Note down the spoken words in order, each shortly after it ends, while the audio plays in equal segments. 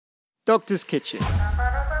Doctor's Kitchen.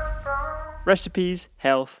 Recipes,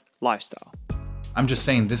 health, lifestyle. I'm just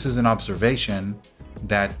saying this is an observation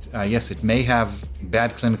that, yes, it may have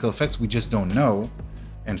bad clinical effects. We just don't know.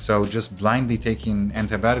 And so just blindly taking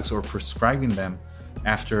antibiotics or prescribing them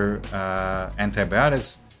after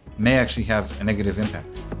antibiotics may actually have a negative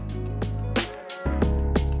impact.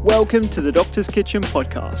 Welcome to the Doctor's Kitchen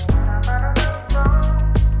podcast.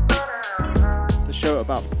 The show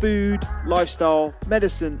about food, lifestyle,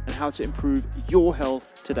 medicine, and how to improve your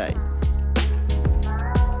health today.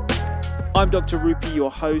 I'm Dr. Rupi,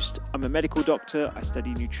 your host. I'm a medical doctor, I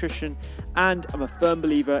study nutrition, and I'm a firm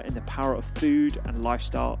believer in the power of food and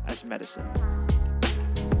lifestyle as medicine.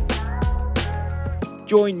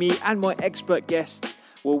 Join me and my expert guests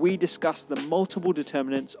where we discuss the multiple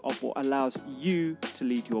determinants of what allows you to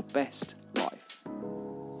lead your best life.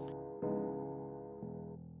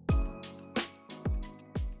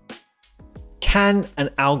 Can an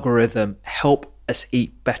algorithm help us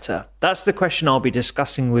eat better? That's the question I'll be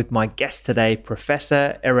discussing with my guest today,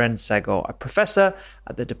 Professor Eran Segal, a professor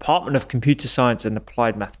at the Department of Computer Science and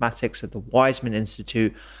Applied Mathematics at the Weizmann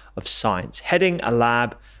Institute of Science, heading a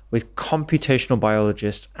lab with computational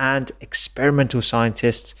biologists and experimental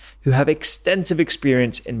scientists who have extensive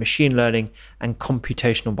experience in machine learning and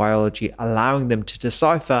computational biology, allowing them to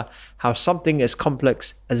decipher how something as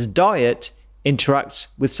complex as diet interacts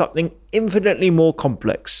with something infinitely more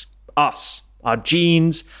complex, us. Our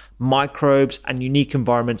genes, microbes, and unique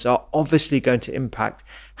environments are obviously going to impact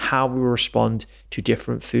how we respond to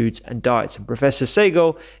different foods and diets. And Professor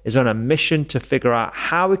Segal is on a mission to figure out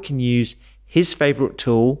how we can use his favorite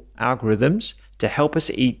tool, algorithms, to help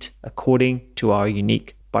us eat according to our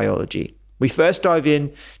unique biology. We first dive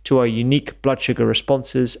in to our unique blood sugar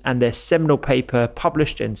responses and their seminal paper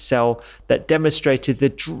published in Cell that demonstrated the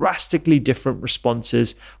drastically different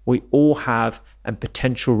responses we all have and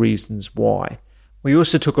potential reasons why. We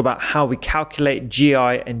also talk about how we calculate GI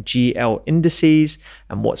and GL indices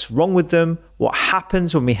and what's wrong with them, what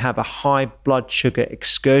happens when we have a high blood sugar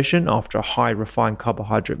excursion after a high refined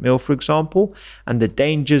carbohydrate meal, for example, and the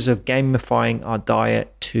dangers of gamifying our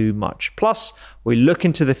diet too much. Plus, we look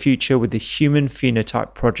into the future with the Human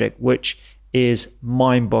Phenotype Project, which is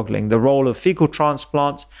mind-boggling, the role of fecal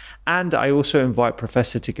transplants, and I also invite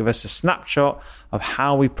Professor to give us a snapshot of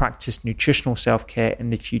how we practice nutritional self-care in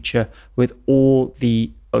the future with all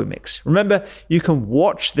the omics. Remember, you can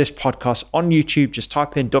watch this podcast on YouTube. Just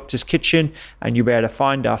type in Doctor's Kitchen and you'll be able to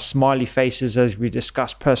find our smiley faces as we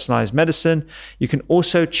discuss personalized medicine. You can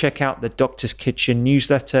also check out the Doctor's Kitchen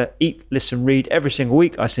newsletter, Eat, Listen, Read. Every single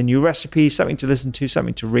week, I send you recipes, something to listen to,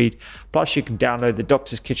 something to read. Plus, you can download the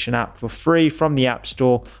Doctor's Kitchen app for free from the App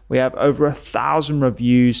Store. We have over 1,000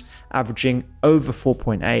 reviews, averaging over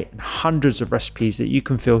 4.8 and hundreds of recipes that you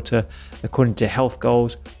can filter according to health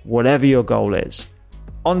goals, whatever your goal is.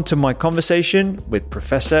 On to my conversation with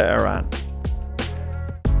Professor Eran.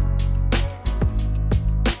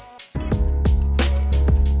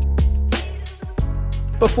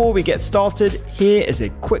 Before we get started, here is a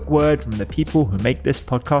quick word from the people who make this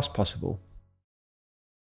podcast possible.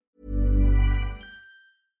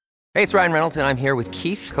 Hey, it's Ryan Reynolds, and I'm here with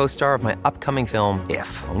Keith, co-star of my upcoming film,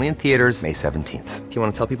 If, only in theaters May 17th. Do you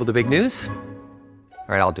want to tell people the big news?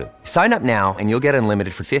 All right, I'll do it. Sign up now and you'll get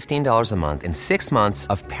unlimited for $15 a month and 6 months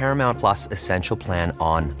of Paramount Plus Essential Plan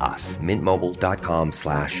on us.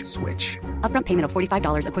 MintMobile.com/switch. Upfront payment of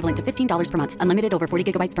 $45 equivalent to $15 per month. Unlimited over 40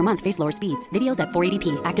 gigabytes per month. Face lower speeds. Videos at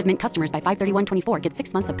 480p. Active Mint customers by 531.24 get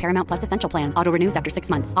 6 months of Paramount Plus Essential Plan. Auto renews after 6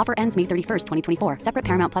 months. Offer ends May 31st, 2024. Separate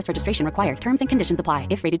Paramount Plus registration required. Terms and conditions apply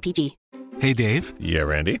if rated PG. Hey, Dave. Yeah,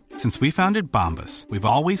 Randy. Since we founded Bombas, we've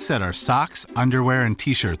always said our socks, underwear, and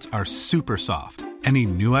T-shirts are super soft. Any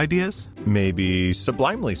new ideas? Maybe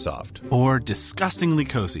sublimely soft. Or disgustingly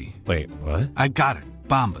cozy. Wait, what? I got it.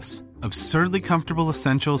 Bombas. Absurdly comfortable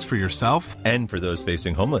essentials for yourself and for those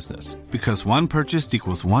facing homelessness. Because one purchased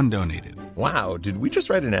equals one donated. Wow, did we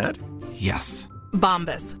just write an ad? Yes.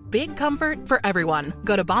 Bombas. Big comfort for everyone.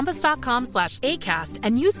 Go to bombas.com/ACAST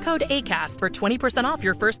and use code ACAST for 20% off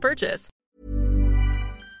your first purchase.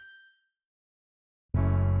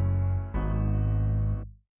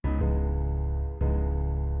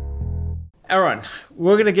 Eran,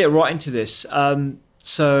 we're going to get right into this.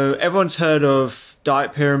 So everyone's heard of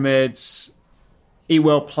diet pyramids, eat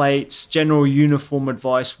well plates, general uniform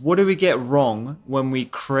advice. What do we get wrong when we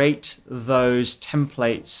create those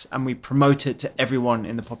templates and we promote it to everyone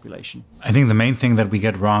in the population? I think the main thing that we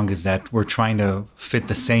get wrong is that we're trying to fit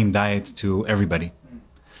the same diet to everybody.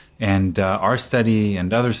 And our study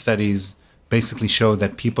and other studies basically show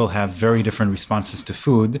that people have very different responses to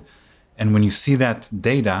food. And when you see that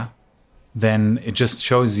data, then it just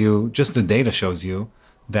shows you, just the data shows you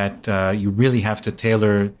that you really have to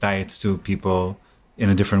tailor diets to people in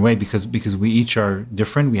a different way because we each are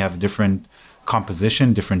different. We have different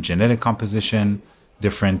composition, different genetic composition,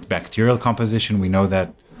 different bacterial composition. We know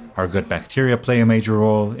that our gut bacteria play a major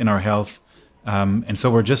role in our health. And so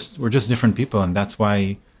we're just different people. And that's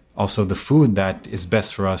why also the food that is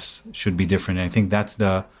best for us should be different. And I think that's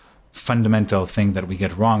the fundamental thing that we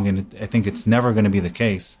get wrong. And I think it's never going to be the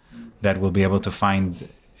case that we'll be able to find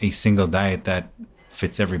a single diet that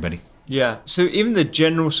fits everybody. Yeah. So even the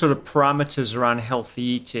general sort of parameters around healthy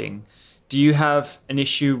eating, do you have an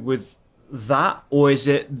issue with that? Or is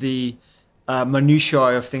it the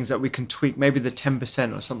minutiae of things that we can tweak, maybe the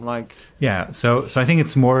 10% or something like? Yeah. So I think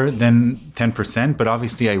it's more than 10%, but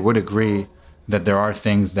obviously I would agree that there are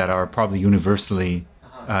things that are probably universally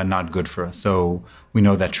not good for us. So we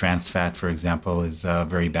know that trans fat, for example, is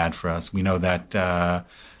very bad for us. We know that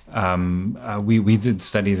we did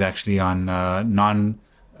studies actually on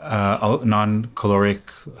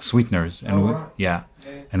non-caloric sweeteners, and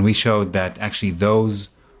and we showed that actually those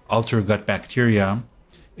alter gut bacteria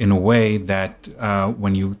in a way that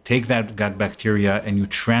when you take that gut bacteria and you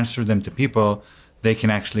transfer them to people, they can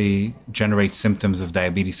actually generate symptoms of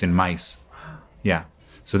diabetes in mice. Yeah.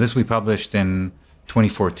 So this we published in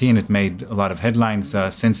 2014. It made a lot of headlines.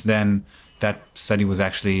 Since then, that study was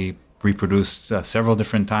actually reproduced several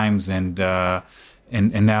different times, and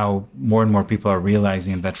now more and more people are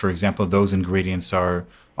realizing that, for example, those ingredients are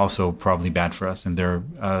also probably bad for us, and they're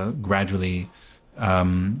gradually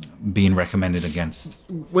being recommended against.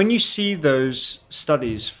 When you see those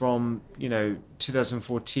studies from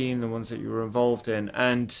 2014, the ones that you were involved in,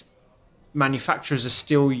 and manufacturers are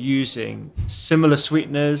still using similar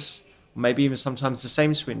sweeteners, maybe even sometimes the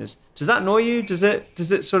same sweeteners, does that annoy you? Does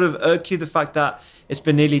it sort of irk you, the fact that it's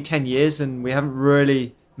been nearly 10 years and we haven't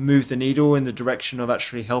really moved the needle in the direction of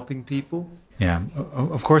actually helping people? Yeah,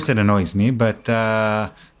 of course it annoys me, but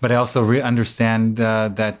I also understand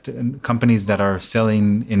that companies that are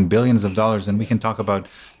selling in billions of dollars, and we can talk about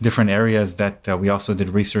different areas that we also did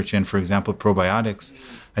research in, for example, probiotics.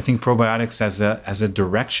 I think probiotics as a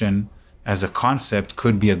direction, as a concept,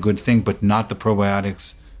 could be a good thing, but not the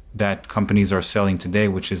probiotics that companies are selling today,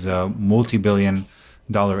 which is a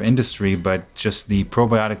multi-billion-dollar industry. But just the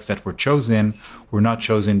probiotics that were not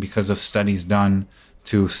chosen because of studies done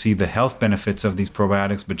to see the health benefits of these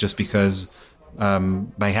probiotics, but just because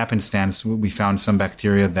by happenstance we found some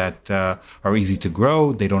bacteria that are easy to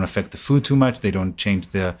grow. They don't affect the food too much. They don't change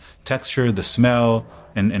the texture, the smell,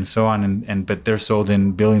 and so on. But they're sold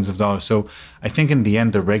in billions of dollars. So I think in the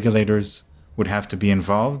end, the regulators would have to be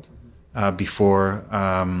involved before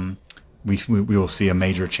we will see a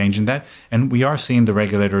major change in that. And we are seeing the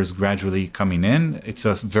regulators gradually coming in. It's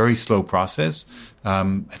a very slow process.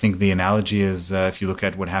 I think the analogy is if you look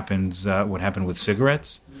at what happened with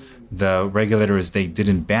cigarettes, the regulators, they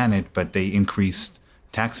didn't ban it, but they increased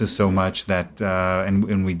taxes so much that,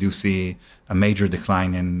 and we do see a major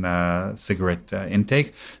decline in cigarette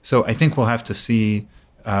intake. So I think we'll have to see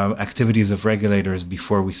activities of regulators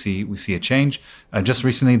before we see a change. Just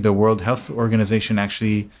recently, the World Health Organization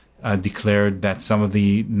actually declared that some of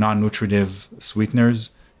the non-nutritive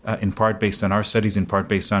sweeteners, in part based on our studies, in part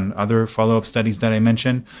based on other follow-up studies that I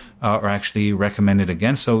mentioned, are actually recommended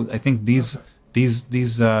again. So I think these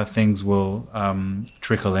things will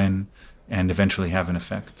trickle in and eventually have an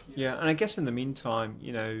effect. Yeah, and I guess in the meantime,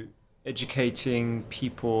 educating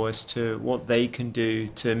people as to what they can do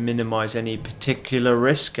to minimize any particular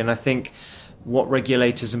risk. And I think what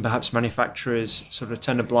regulators and perhaps manufacturers sort of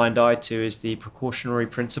turn a blind eye to is the precautionary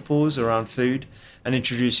principles around food, and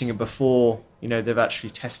introducing it before they've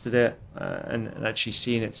actually tested it and actually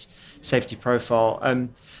seen its safety profile.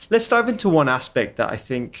 Let's dive into one aspect that I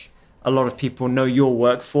think a lot of people know your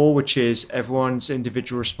work for, which is everyone's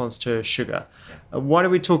individual response to sugar. Why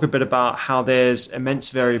don't we talk a bit about how there's immense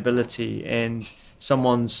variability in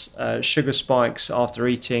someone's sugar spikes after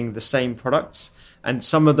eating the same products, and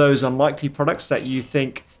some of those unlikely products that you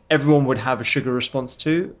think everyone would have a sugar response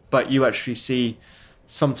to, but you actually see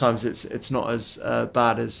sometimes it's not as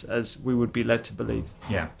bad as we would be led to believe.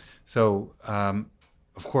 Yeah. So,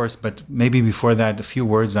 of course, but maybe before that, a few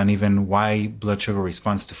words on even why blood sugar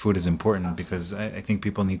response to food is important, because I think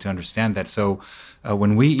people need to understand that. So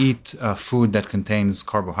when we eat food that contains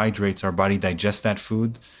carbohydrates, our body digests that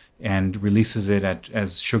food and releases it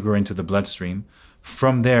as sugar into the bloodstream.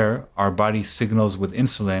 From there, our body signals with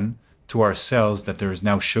insulin to our cells that there is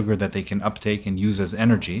now sugar that they can uptake and use as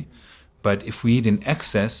energy. But if we eat in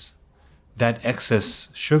excess, that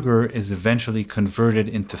excess sugar is eventually converted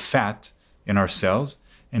into fat in our cells,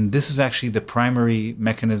 And this is actually the primary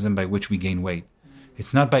mechanism by which we gain weight.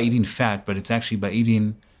 It's not by eating fat, but it's actually by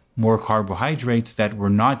eating more carbohydrates that we're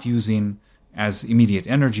not using as immediate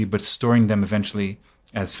energy, but storing them eventually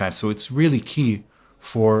as fat. So it's really key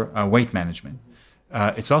for weight management.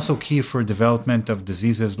 It's also key for development of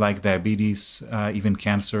diseases like diabetes, even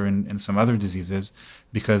cancer and some other diseases,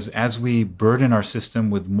 because as we burden our system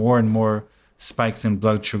with more and more spikes in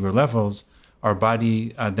blood sugar levels, our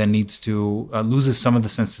body then needs to loses some of the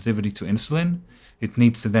sensitivity to insulin. It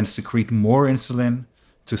needs to then secrete more insulin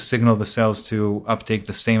to signal the cells to uptake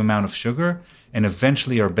the same amount of sugar. And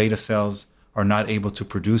eventually our beta cells are not able to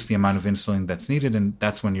produce the amount of insulin that's needed. And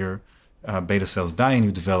that's when your beta cells die and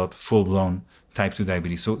you develop full-blown type 2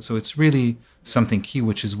 diabetes. So it's really something key,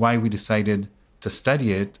 which is why we decided to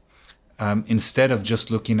study it instead of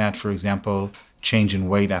just looking at, for example, change in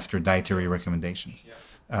weight after dietary recommendations.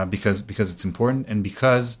 Because it's important, and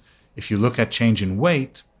because if you look at change in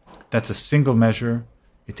weight, that's a single measure.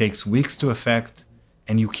 It takes weeks to affect,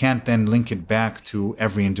 and you can't then link it back to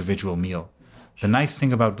every individual meal. The nice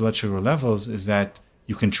thing about blood sugar levels is that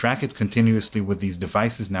you can track it continuously with these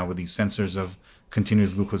devices now, with these sensors of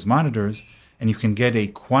continuous glucose monitors, and you can get a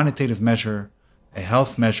quantitative measure, a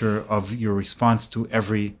health measure of your response to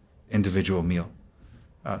every individual meal.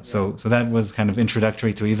 So that was kind of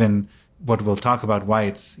introductory to even what we'll talk about, why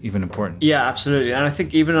it's even important. Yeah, absolutely. And I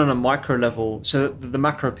think even on a micro level, so the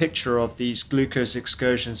macro picture of these glucose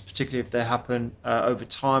excursions, particularly if they happen over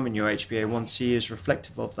time and your HbA1c is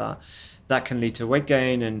reflective of that can lead to weight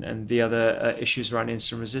gain and the other issues around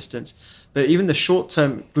insulin resistance. But even the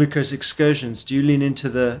short-term glucose excursions, do you lean into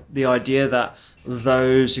the idea that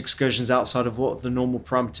those excursions outside of what the normal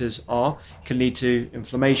parameters are can lead to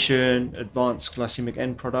inflammation, advanced glycemic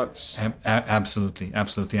end products? Absolutely.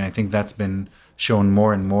 And I think that's been shown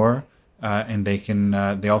more and more. And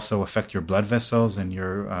they also affect your blood vessels and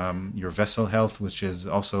your vessel health, which is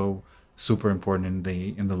also super important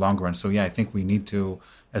in the long run. So yeah, I think we need to,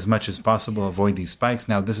 as much as possible, avoid these spikes.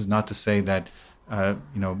 Now, this is not to say that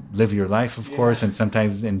live your life, of course, and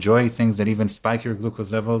sometimes enjoy things that even spike your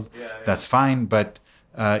glucose levels. That's fine, but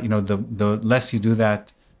the less you do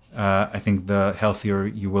that, I think the healthier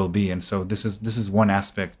you will be. And so this is one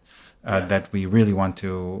aspect that we really want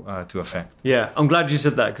to affect. Yeah, I'm glad you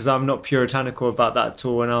said that, because I'm not puritanical about that at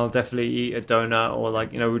all, and I'll definitely eat a donut, or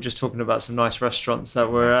we're just talking about some nice restaurants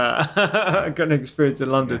that we're going to experience in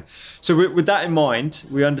London. So with that in mind,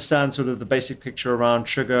 we understand sort of the basic picture around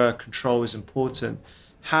sugar control is important.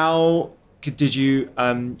 How did you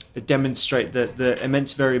demonstrate the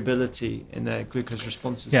immense variability in the glucose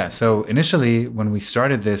responses? Yeah, so initially when we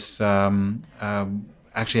started this,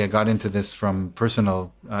 actually, I got into this from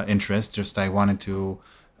personal interest. Just I wanted to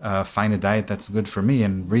find a diet that's good for me,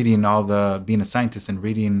 and being a scientist and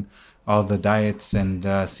reading all the diets and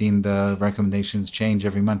seeing the recommendations change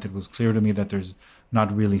every month, it was clear to me that there's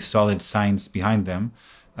not really solid science behind them.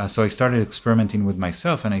 So I started experimenting with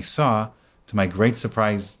myself, and I saw, to my great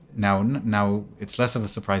surprise, now it's less of a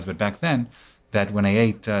surprise, but back then, that when I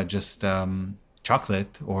ate just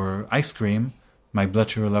chocolate or ice cream, my blood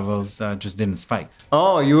sugar levels just didn't spike.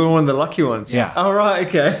 Oh, you were one of the lucky ones. Yeah. Oh, right.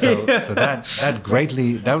 Okay. So that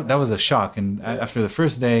greatly, that was a shock. And after the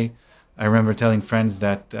first day, I remember telling friends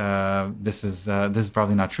that this is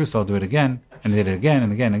probably not true, so I'll do it again. And I did it again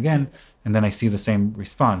and again and again. And then I see the same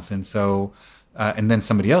response. And so, and then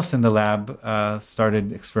somebody else in the lab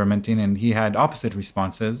started experimenting, and he had opposite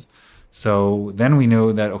responses. So then we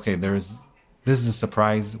knew that, okay, this is a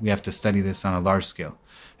surprise. We have to study this on a large scale.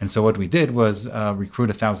 And so what we did was recruit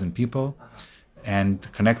 1,000 people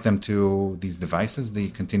and connect them to these devices, the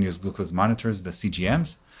continuous glucose monitors, the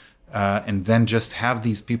CGMs, and then just have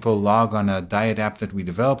these people log on a diet app that we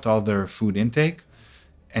developed, all their food intake.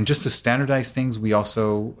 And just to standardize things, we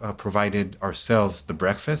also provided ourselves the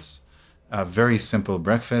breakfasts, very simple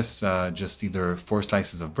breakfasts, just either 4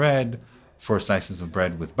 slices of bread, 4 slices of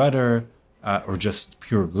bread with butter, or just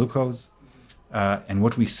pure glucose. And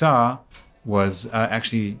what we saw was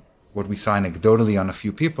actually what we saw anecdotally on a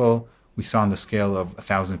few people, we saw on the scale of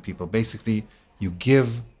 1,000 people. Basically, you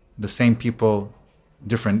give different people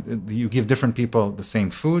the same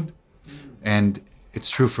food, and it's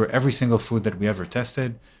true for every single food that we ever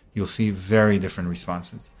tested. You'll see very different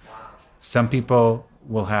responses. Some people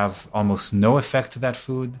will have almost no effect to that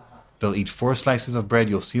food. They'll eat 4 slices of bread.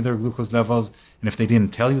 You'll see their glucose levels, and if they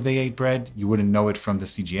didn't tell you they ate bread, you wouldn't know it from the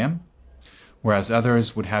CGM. Whereas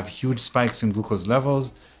others would have huge spikes in glucose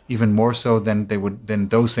levels, even more so than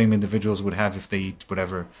those same individuals would have if they eat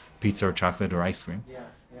whatever pizza or chocolate or ice cream.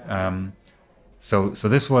 So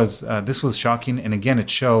this was shocking, and again, it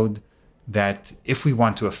showed that if we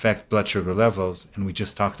want to affect blood sugar levels, and we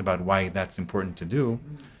just talked about why that's important to do,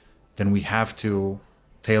 then we have to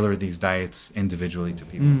tailor these diets individually to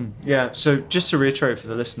people. Yeah. So just to reiterate for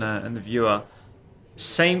the listener and the viewer,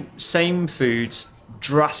 same foods,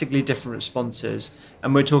 drastically different responses,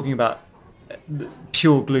 and we're talking about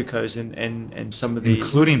pure glucose in some of the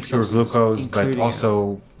including pure glucose, including but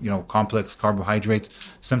also complex carbohydrates.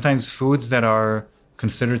 Sometimes foods that are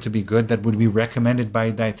considered to be good that would be recommended by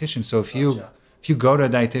a dietitian. So if you go to a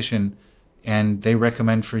dietitian and they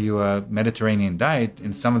recommend for you a Mediterranean diet,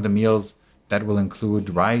 in some of the meals that will include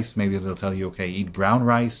rice, maybe they'll tell you, okay, eat brown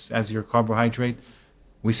rice as your carbohydrate.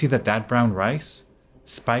 We see that brown rice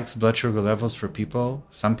spikes blood sugar levels for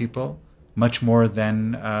some people, much more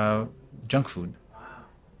than junk food.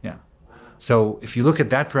 Yeah. So if you look at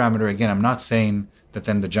that parameter, again, I'm not saying that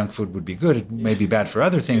then the junk food would be good. It may be bad for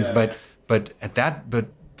other things, but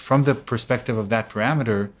from the perspective of that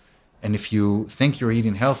parameter, and if you think you're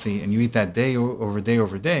eating healthy and you eat that day over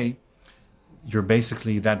day, you're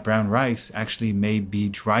basically, that brown rice actually may be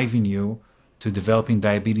driving you to developing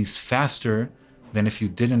diabetes faster than if you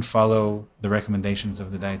didn't follow the recommendations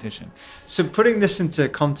of the dietitian. So putting this into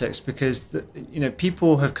context, because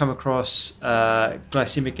people have come across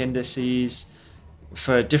glycemic indices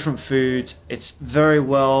for different foods. It's very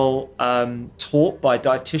well taught by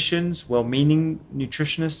dietitians, well-meaning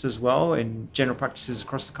nutritionists as well, in general practices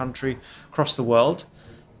across the country, across the world.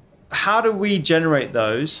 How do we generate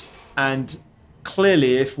those? And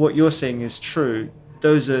clearly, if what you're saying is true,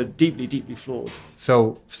 those are deeply, deeply flawed.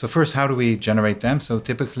 So first, how do we generate them? So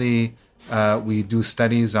typically, we do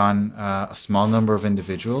studies on a small number of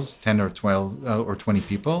individuals, 10 or 12 or 20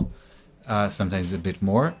 people, sometimes a bit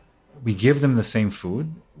more. We give them the same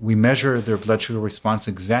food. We measure their blood sugar response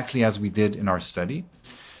exactly as we did in our study.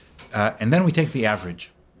 And then we take the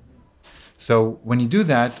average. So when you do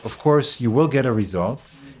that, of course, you will get a result.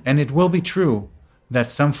 And it will be true that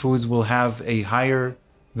some foods will have a higher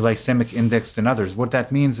glycemic index than others. What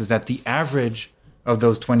that means is that the average of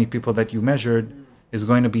those 20 people that you measured is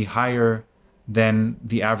going to be higher than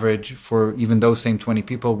the average for even those same 20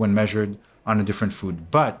 people when measured on a different food.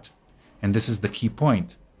 But, and this is the key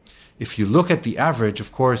point, if you look at the average,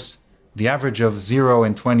 of course, the average of 0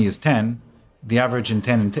 and 20 is 10. The average in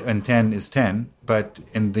 10 and 10 is 10. But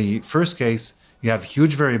in the first case, you have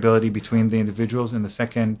huge variability between the individuals. In the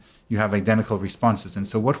second, you have identical responses. And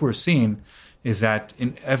so what we're seeing is that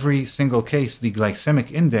in every single case, the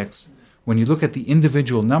glycemic index, when you look at the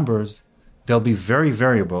individual numbers, they'll be very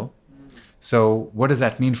variable. So what does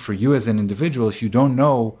that mean for you as an individual? If you don't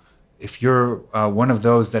know if you're one of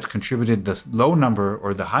those that contributed the low number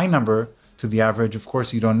or the high number to the average, of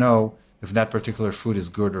course, you don't know if that particular food is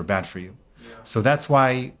good or bad for you. Yeah. So that's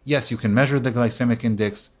why, yes, you can measure the glycemic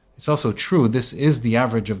index. It's also true, this is the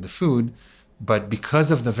average of the food, but because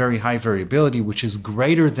of the very high variability, which is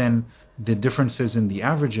greater than the differences in the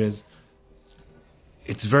averages,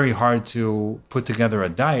 it's very hard to put together a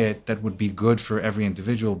diet that would be good for every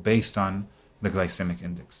individual based on the glycemic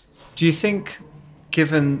index. Do you think,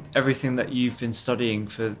 given everything that you've been studying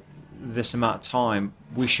for this amount of time,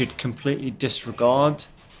 we should completely disregard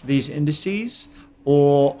these indices?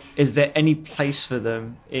 Or is there any place for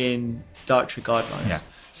them in dietary guidelines? Yeah.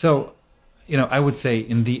 So, I would say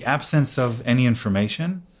in the absence of any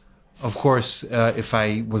information, of course, if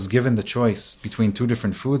I was given the choice between two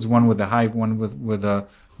different foods, one with a high, one with a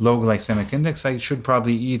low glycemic index, I should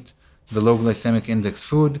probably eat the low glycemic index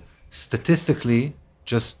food. Statistically,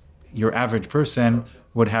 just your average person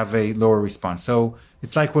would have a lower response. So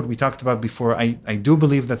it's like what we talked about before. I do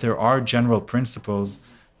believe that there are general principles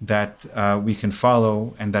that we can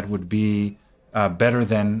follow and that would be better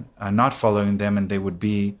than not following them, and they would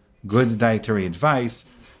be good dietary advice.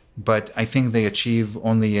 But I think they achieve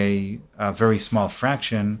only a very small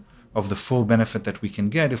fraction of the full benefit that we can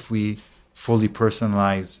get if we fully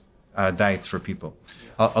personalize diets for people.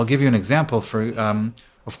 I'll give you an example.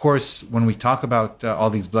 Of course, when we talk about all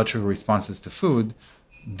these blood sugar responses to food,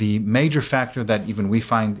 the major factor that even we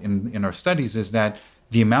find in our studies is that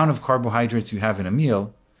the amount of carbohydrates you have in a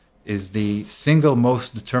meal is the single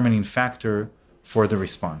most determining factor for the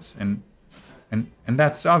response. And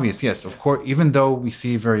that's obvious, yes. Of course, even though we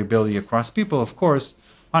see variability across people, of course,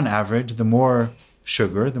 on average, the more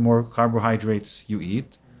sugar, the more carbohydrates you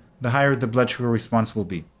eat, the higher the blood sugar response will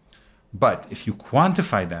be. But if you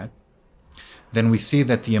quantify that, then we see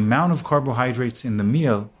that the amount of carbohydrates in the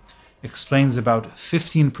meal explains about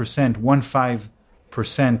 15%,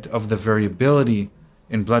 15% of the variability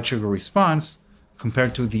in blood sugar response,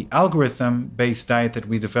 compared to the algorithm-based diet that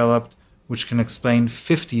we developed, which can explain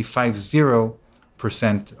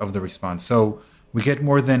 50% of the response. So we get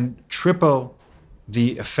more than triple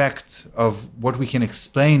the effect of what we can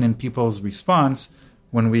explain in people's response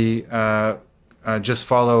when we just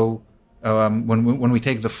follow, when we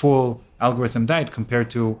take the full algorithm diet compared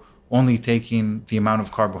to only taking the amount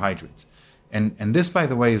of carbohydrates. And this, by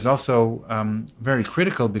the way, is also very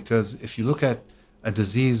critical, because if you look at a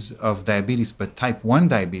disease of diabetes, but type 1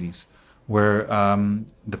 diabetes, where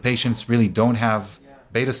the patients really don't have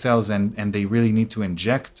beta cells and they really need to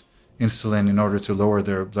inject insulin in order to lower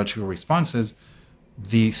their blood sugar responses,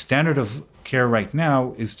 the standard of care right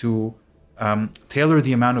now is to tailor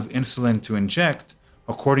the amount of insulin to inject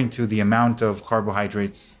according to the amount of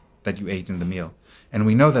carbohydrates that you ate in the meal. And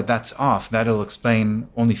we know that that's off. That'll explain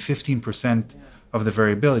only 15% of the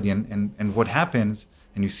variability. And what happens,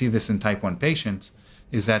 and you see this in type 1 patients,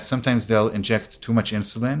 is that sometimes they'll inject too much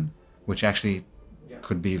insulin, which actually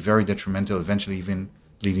could be very detrimental, eventually even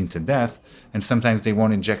leading to death. And sometimes they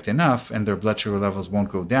won't inject enough and their blood sugar levels won't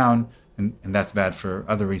go down. And that's bad for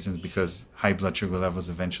other reasons, because high blood sugar levels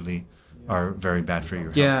eventually are very bad for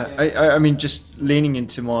your health. Yeah, I mean, just leaning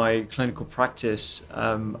into my clinical practice,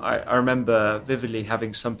 I remember vividly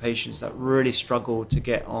having some patients that really struggled to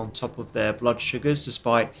get on top of their blood sugars,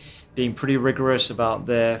 despite being pretty rigorous about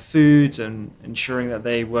their foods and ensuring that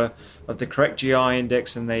they were of the correct GI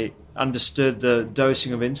index and they understood the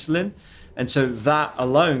dosing of insulin. And so that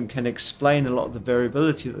alone can explain a lot of the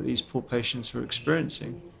variability that these poor patients were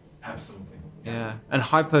experiencing. Absolutely. Yeah, and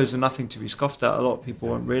hypos are nothing to be scoffed at. A lot of people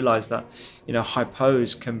won't realize that,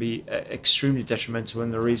 hypos can be extremely detrimental,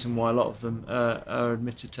 and the reason why a lot of them are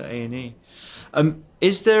admitted to A&E.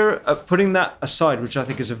 Is there, putting that aside, which I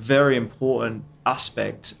think is a very important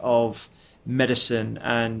aspect of medicine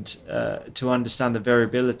and to understand the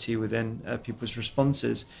variability within people's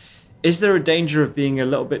responses, is there a danger of being a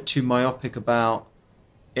little bit too myopic about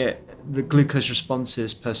the glucose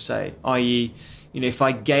responses per se, i.e., if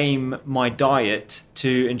I game my diet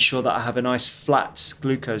to ensure that I have a nice flat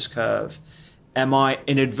glucose curve, am I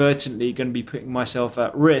inadvertently going to be putting myself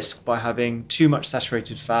at risk by having too much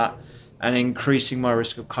saturated fat and increasing my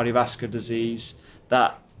risk of cardiovascular disease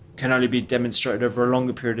that can only be demonstrated over a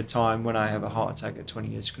longer period of time when I have a heart attack at 20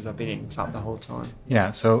 years because I've been eating fat the whole time?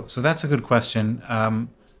 Yeah, so that's a good question. And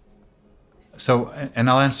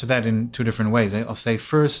I'll answer that in two different ways. I'll say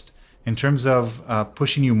first, in terms of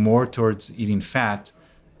pushing you more towards eating fat,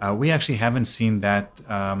 we actually haven't seen that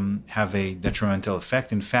have a detrimental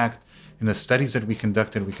effect. In fact, in the studies that we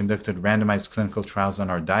conducted randomized clinical trials on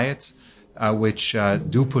our diets, which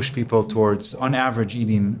do push people towards, on average,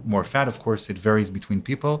 eating more fat. Of course, it varies between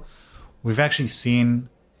people. We've actually seen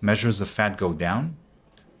measures of fat go down.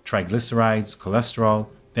 Triglycerides, cholesterol,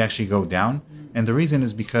 they actually go down. And the reason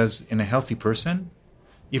is because in a healthy person,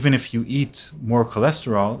 even if you eat more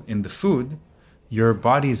cholesterol in the food, your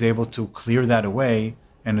body is able to clear that away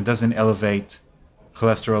and it doesn't elevate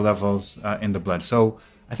cholesterol levels in the blood. So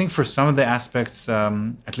I think for some of the aspects,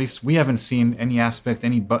 at least we haven't seen any aspect,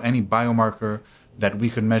 any biomarker that we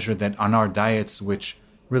could measure that on our diets, which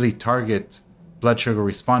really target blood sugar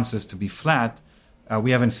responses to be flat,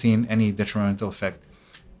 we haven't seen any detrimental effect.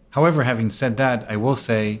 However, having said that, I will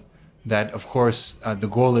say that, of course, the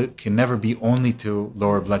goal can never be only to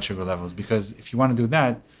lower blood sugar levels, because if you want to do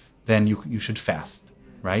that, then you should fast,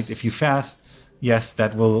 right? If you fast, yes,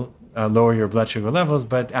 that will lower your blood sugar levels,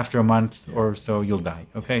 but after a month or so, you'll die,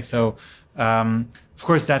 okay? So, of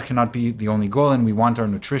course, that cannot be the only goal, and we want our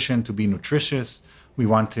nutrition to be nutritious. We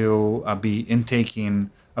want to be intaking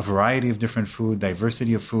a variety of different food,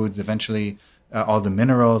 diversity of foods, eventually all the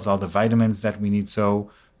minerals, all the vitamins that we need. So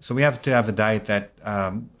we have to have a diet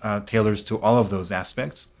that tailors to all of those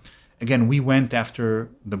aspects. Again, we went after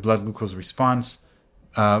the blood glucose response,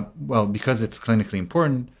 because it's clinically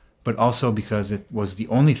important, but also because it was the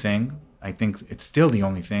only thing, I think it's still the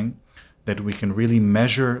only thing, that we can really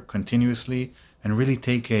measure continuously and really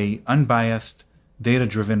take a unbiased,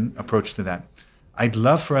 data-driven approach to that. I'd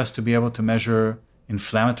love for us to be able to measure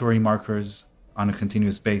inflammatory markers on a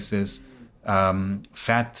continuous basis,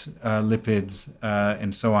 fat, lipids,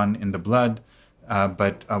 and so on in the blood,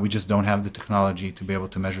 but we just don't have the technology to be able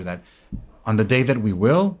to measure that. On the day that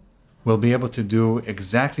we'll be able to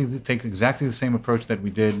take exactly the same approach that we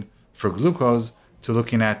did for glucose to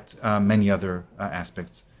looking at many other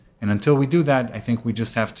aspects. And until we do that, I think we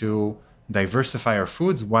just have to diversify our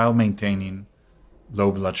foods while maintaining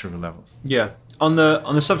low blood sugar levels. Yeah. On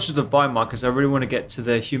the subject of biomarkers, I really want to get to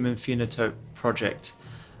the Human Phenotype Project.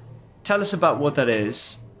 Tell us about what that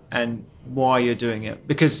is and why you're doing it.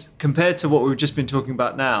 Because compared to what we've just been talking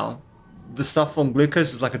about now, the stuff on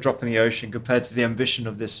glucose is like a drop in the ocean compared to the ambition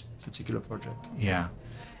of this particular project. Yeah.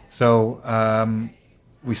 So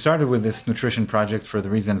we started with this nutrition project for the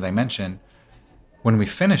reasons I mentioned. When we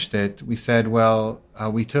finished it, we said, well,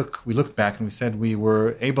 we looked back and we said we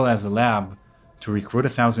were able as a lab to recruit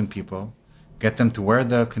 1,000 people, get them to wear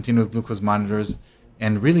the continuous glucose monitors,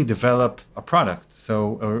 and really develop a product,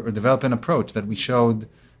 or develop an approach that we showed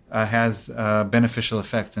has beneficial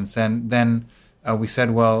effects. And then we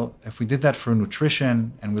said, well, if we did that for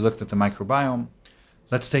nutrition and we looked at the microbiome,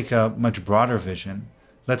 let's take a much broader vision.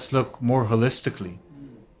 Let's look more holistically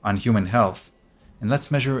on human health, and let's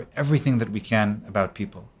measure everything that we can about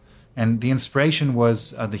people. And the inspiration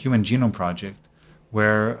was the Human Genome Project,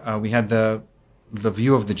 where we had the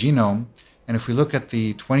view of the genome. And if we look at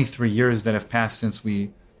the 23 years that have passed since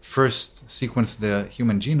we first sequenced the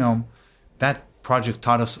human genome, that project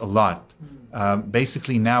taught us a lot.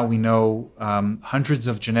 Basically, now we know hundreds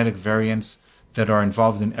of genetic variants that are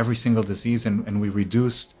involved in every single disease, and we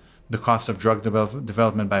reduced the cost of drug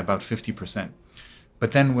development by about 50%.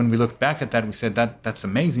 But then when we looked back at that, we said that's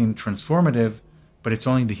amazing, transformative, but it's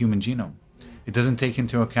only the human genome. It doesn't take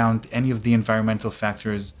into account any of the environmental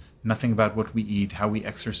factors, nothing about what we eat, how we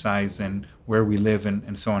exercise, and where we live,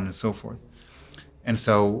 and so on and so forth. And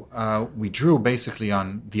so we drew basically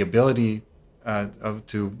on the ability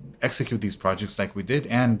to execute these projects like we did,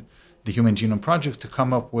 and the Human Genome Project to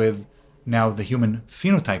come up with now the Human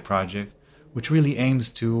Phenotype Project, which really aims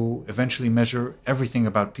to eventually measure everything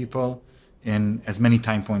about people in as many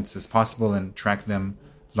time points as possible and track them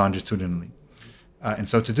longitudinally. And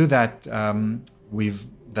so to do that,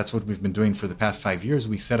 that's what we've been doing for the past 5 years.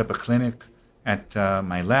 We set up a clinic at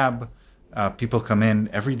my lab. People come in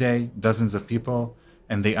every day, dozens of people,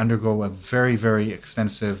 and they undergo a very, very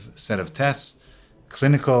extensive set of tests,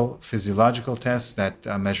 clinical, physiological tests that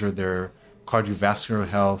measure their cardiovascular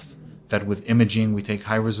health, that with imaging, we take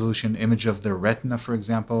high-resolution image of their retina, for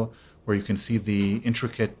example, where you can see the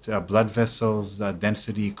intricate blood vessels,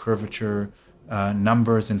 density, curvature,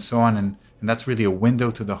 numbers, and so on. And that's really a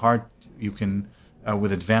window to the heart. You can,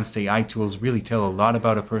 with advanced AI tools, really tell a lot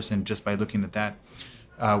about a person just by looking at that.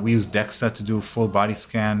 We use DEXA to do a full body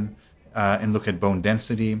scan and look at bone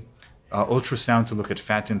density, ultrasound to look at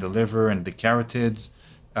fat in the liver and the carotids.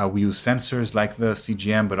 We use sensors like the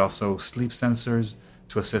CGM, but also sleep sensors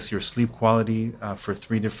to assess your sleep quality for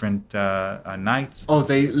 3 different nights. Oh,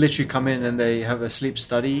 they literally come in and they have a sleep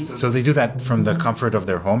study? So they do that from the comfort of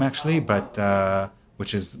their home, actually, but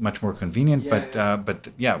which is much more convenient. Yeah. But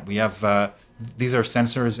yeah, we have, these are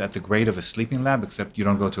sensors at the grade of a sleeping lab, except you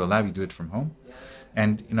don't go to a lab, you do it from home.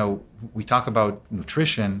 And, we talk about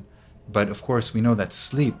nutrition, but of course we know that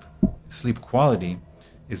sleep quality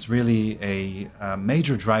is really a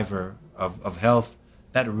major driver of health.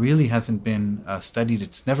 That really hasn't been studied.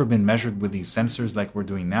 It's never been measured with these sensors like we're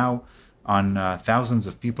doing now on thousands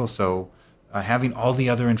of people. So having all the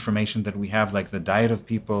other information that we have, like the diet of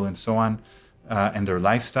people and so on, and their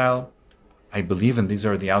lifestyle, I believe, and these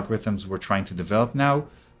are the algorithms we're trying to develop now,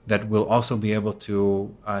 that will also be able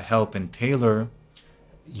to help and tailor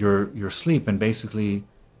your sleep and basically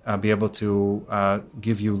be able to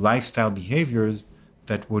give you lifestyle behaviors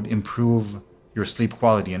that would improve your sleep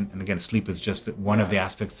quality. And again, sleep is just one of the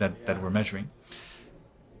aspects that we're measuring.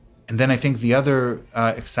 And then I think the other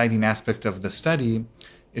exciting aspect of the study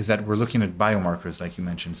is that we're looking at biomarkers, like you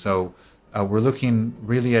mentioned. So we're looking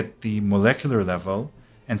really at the molecular level,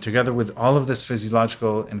 and together with all of this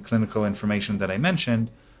physiological and clinical information that I mentioned,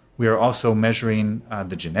 we are also measuring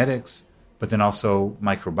the genetics, but then also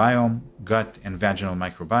microbiome, gut and vaginal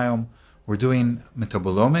microbiome. We're doing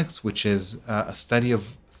metabolomics, which is a study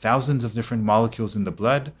of thousands of different molecules in the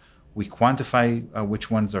blood. We quantify which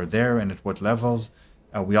ones are there and at what levels.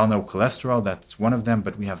 We all know cholesterol, that's one of them,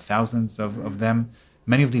 but we have thousands of them.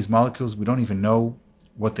 Many of these molecules, we don't even know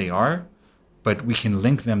what they are, but we can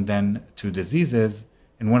link them then to diseases.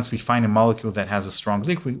 And once we find a molecule that has a strong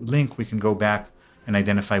link, we can go back and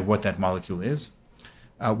identify what that molecule is.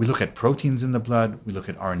 We look at proteins in the blood. We look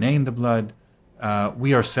at RNA in the blood.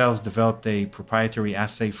 We ourselves developed a proprietary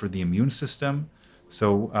assay for the immune system.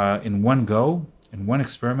 So in one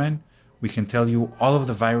experiment, we can tell you all of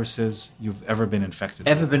the viruses you've ever been infected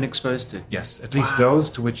with. Ever been exposed to? Yes, at least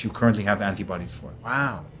those to which you currently have antibodies for.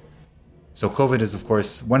 Wow. So COVID is, of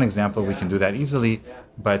course, one example. We can do that easily.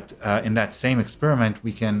 But in that same experiment,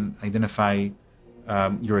 we can identify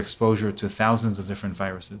your exposure to thousands of different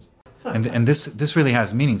viruses. And this really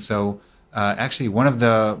has meaning. So actually,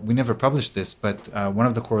 we never published this, but one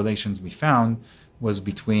of the correlations we found was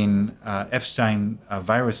between Epstein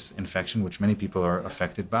virus infection, which many people are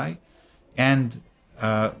affected by, and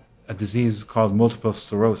a disease called multiple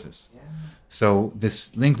sclerosis. Yeah. So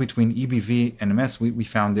this link between EBV and MS, we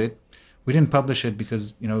found it. We didn't publish it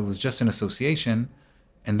because it was just an association,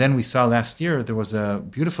 And then we saw last year there was a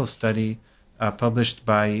beautiful study published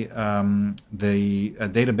by the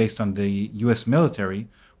data based on the U.S. military,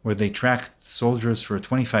 where they tracked soldiers for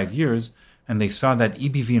 25 years, and they saw that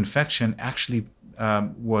EBV infection actually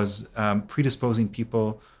was predisposing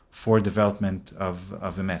people for development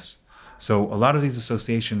of MS. So a lot of these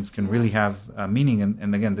associations can really have meaning.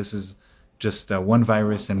 And again, this is just one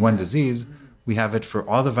virus and one disease. We have it for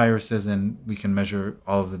all the viruses, and we can measure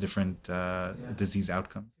all of the different disease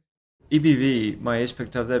outcomes. EBV, my ears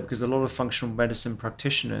picked up there because a lot of functional medicine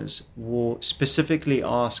practitioners will specifically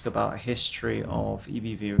ask about a history of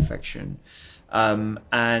EBV infection.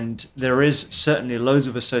 And there is certainly loads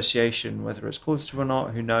of association, whether it's causative or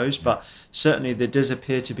not, who knows, but certainly there does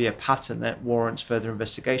appear to be a pattern that warrants further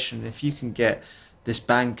investigation. And if you can get this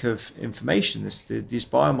bank of information, these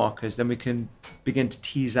biomarkers, then we can begin to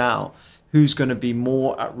tease out who's going to be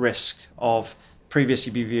more at risk of previous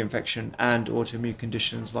EBV infection and autoimmune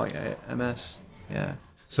conditions like MS. Yeah.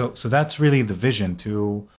 So that's really the vision,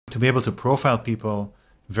 to be able to profile people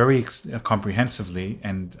very comprehensively.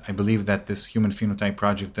 And I believe that this human phenotype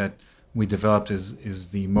project that we developed is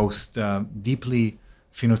the most deeply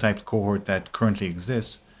phenotyped cohort that currently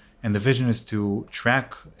exists. And the vision is to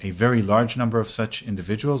track a very large number of such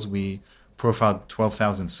individuals. We profiled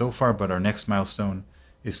 12,000 so far, but our next milestone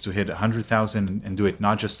is to hit 100,000 and do it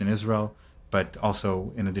not just in Israel, but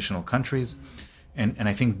also in additional countries. And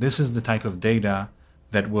I think this is the type of data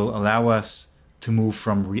that will allow us to move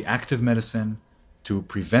from reactive medicine to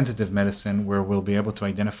preventative medicine, where we'll be able to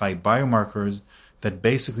identify biomarkers that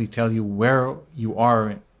basically tell you where you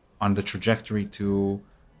are on the trajectory to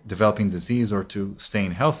developing disease or to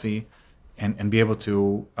staying healthy, and be able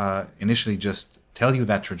to initially just tell you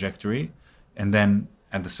that trajectory, and then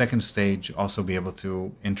at the second stage also be able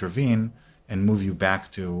to intervene and move you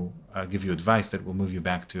back to, give you advice that will move you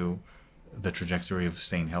back to the trajectory of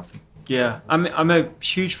staying healthy. Yeah, I'm a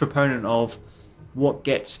huge proponent of what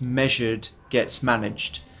gets measured gets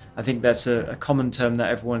managed. I think that's a common term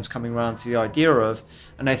that everyone's coming around to the idea of.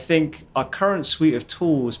 And I think our current suite of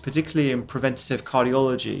tools, particularly in preventative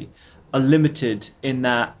cardiology, are limited in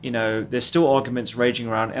that, there's still arguments raging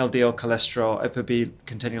around LDL cholesterol, ApoB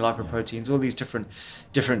containing lipoproteins, all these different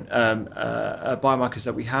biomarkers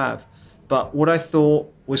that we have. But what I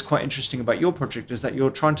thought was quite interesting about your project is that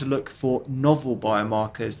you're trying to look for novel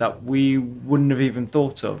biomarkers that we wouldn't have even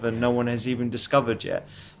thought of and no one has even discovered yet.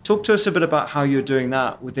 Talk to us a bit about how you're doing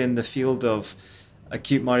that within the field of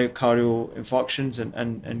acute myocardial infarctions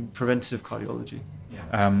and preventative cardiology.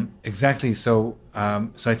 Exactly. So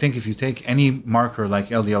I think if you take any marker like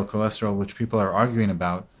LDL cholesterol, which people are arguing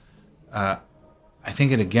about, I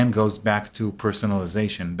think it again goes back to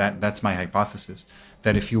personalization. That's my hypothesis,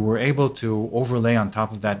 that if you were able to overlay on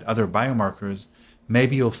top of that other biomarkers,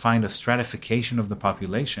 maybe you'll find a stratification of the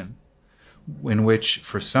population in which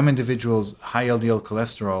for some individuals, high LDL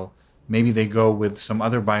cholesterol, maybe they go with some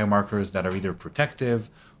other biomarkers that are either protective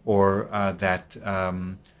or that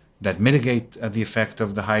mitigate the effect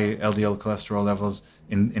of the high LDL cholesterol levels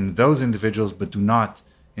in those individuals, but do not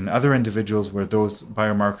in other individuals where those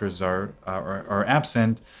biomarkers are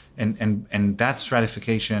absent, and that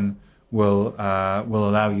stratification will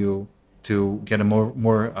allow you to get a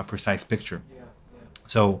more precise picture.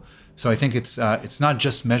 So I think it's not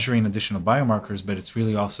just measuring additional biomarkers, but it's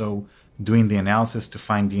really also doing the analysis to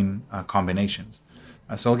finding combinations.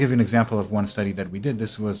 So I'll give you an example of one study that we did.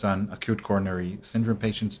 This was on acute coronary syndrome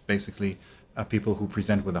patients, basically people who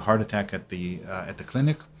present with a heart attack at the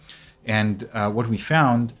clinic. And what we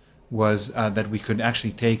found was that we could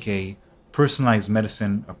actually take a personalized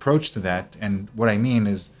medicine approach to that. And what I mean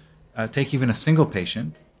is take even a single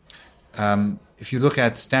patient. If you look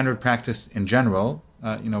at standard practice in general,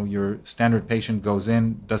 your standard patient goes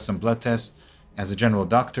in, does some blood tests. As a general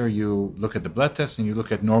doctor, you look at the blood tests and you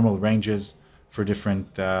look at normal ranges for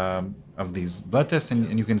different of these blood tests,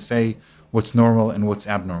 and you can say what's normal and what's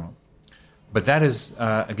abnormal. But that is,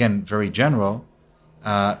 again, very general.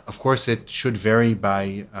 Of course, it should vary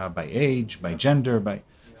by age, by gender.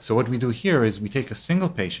 So what we do here is we take a single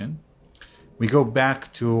patient, we go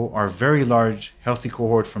back to our very large healthy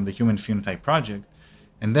cohort from the Human Phenotype Project,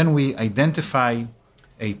 and then we identify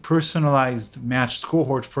a personalized matched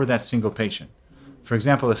cohort for that single patient. For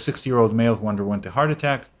example, a 60-year-old male who underwent a heart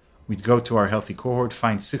attack, we'd go to our healthy cohort,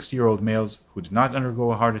 find 60-year-old males who did not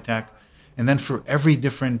undergo a heart attack, and then for every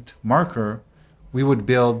different marker, we would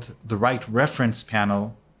build the right reference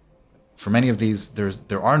panel. For many of these,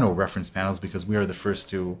 there are no reference panels because we are the first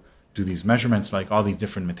to do these measurements, like all these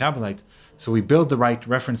different metabolites. So we build the right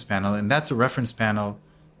reference panel, and that's a reference panel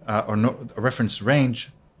a reference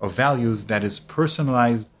range of values that is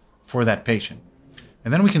personalized for that patient.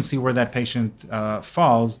 And then we can see where that patient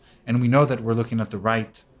falls, and we know that we're looking at the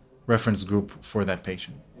right reference group for that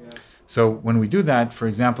patient. So when we do that, for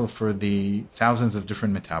example, for the thousands of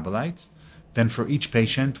different metabolites, then for each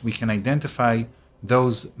patient, we can identify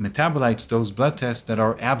those metabolites, those blood tests that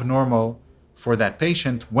are abnormal for that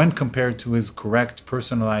patient when compared to his correct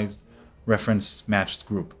personalized reference matched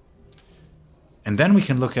group. And then we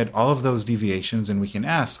can look at all of those deviations and we can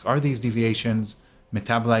ask, are these deviations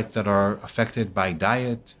metabolites that are affected by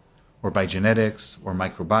diet or by genetics or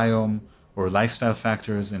microbiome or lifestyle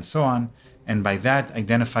factors and so on? And by that,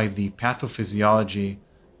 identify the pathophysiology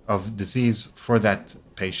of disease for that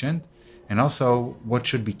patient and also what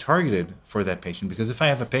should be targeted for that patient. Because if I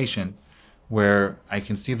have a patient where I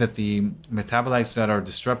can see that the metabolites that are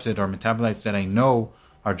disrupted are metabolites that I know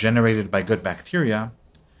are generated by good bacteria,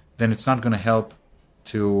 then it's not going to help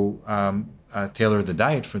to tailor the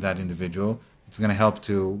diet for that individual. It's going to help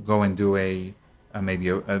to go and do maybe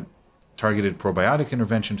a targeted probiotic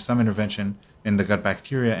intervention, some intervention in the gut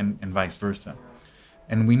bacteria, and vice versa.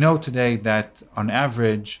 And we know today that on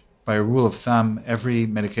average, by a rule of thumb, every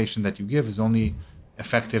medication that you give is only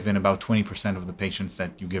effective in about 20% of the patients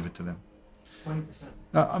that you give it to them. 20%.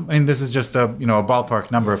 I mean, this is just a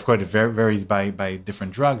ballpark number. Of course, it varies by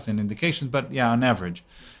different drugs and indications, but yeah, on average.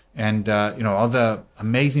 And all the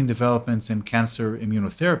amazing developments in cancer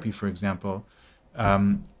immunotherapy, for example,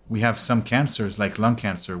 we have some cancers like lung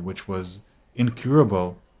cancer, which was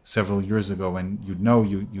incurable several years ago, and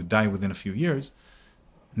you die within a few years.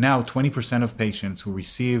 Now, 20% of patients who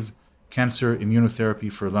receive cancer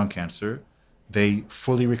immunotherapy for lung cancer, they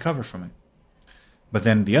fully recover from it. But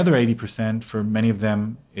then the other 80%, for many of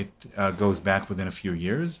them, it goes back within a few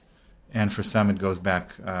years. And for some, it goes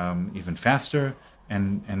back even faster.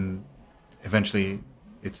 And eventually,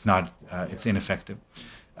 it's ineffective.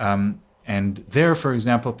 And there, for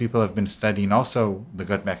example, people have been studying also the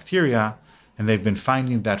gut bacteria. And they've been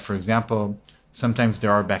finding that, for example, sometimes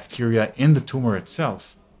there are bacteria in the tumor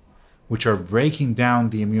itself, which are breaking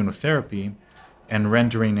down the immunotherapy and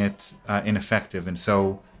rendering it ineffective. And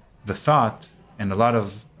so the thought, and a lot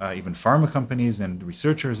of even pharma companies and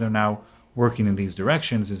researchers are now working in these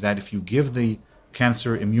directions, is that if you give the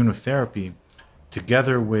cancer immunotherapy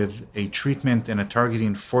together with a treatment and a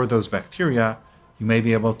targeting for those bacteria, you may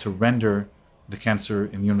be able to render the cancer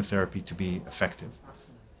immunotherapy to be effective.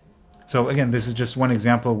 So again, this is just one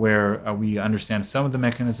example where we understand some of the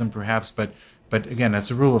mechanism perhaps, but again,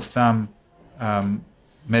 as a rule of thumb,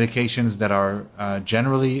 medications that are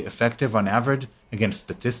generally effective on average, again,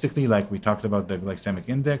 statistically, like we talked about the glycemic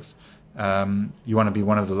index, you want to be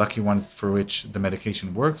one of the lucky ones for which the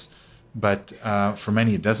medication works, but for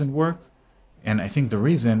many it doesn't work. And I think the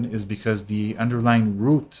reason is because the underlying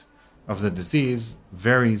root of the disease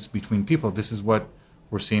varies between people. This is what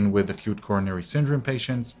we're seeing with acute coronary syndrome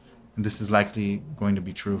patients, and this is likely going to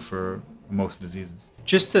be true for most diseases.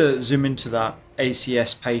 Just to zoom into that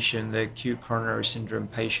ACS patient, the acute coronary syndrome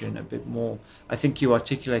patient, a bit more, I think you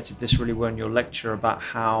articulated this really well in your lecture about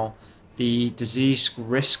how the disease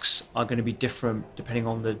risks are going to be different depending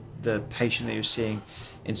on the patient that you're seeing.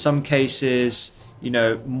 In some cases,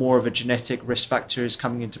 more of a genetic risk factor is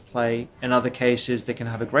coming into play. In other cases, they can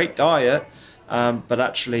have a great diet, but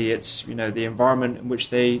actually it's, the environment in which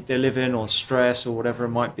they live in, or stress, or whatever it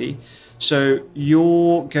might be. So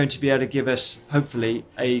you're going to be able to give us, hopefully,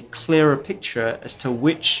 a clearer picture as to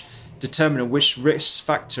determine which risk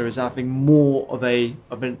factor is having more of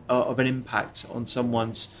an impact on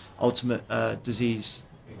someone's ultimate disease.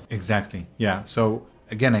 Exactly. Yeah. So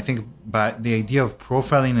again, I think by the idea of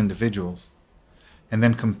profiling individuals and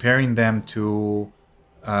then comparing them to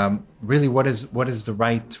really what is the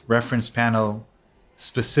right reference panel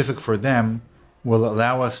specific for them will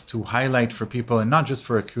allow us to highlight for people, and not just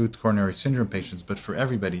for acute coronary syndrome patients, but for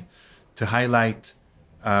everybody, to highlight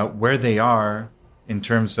where they are in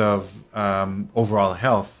terms of overall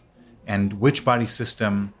health and which body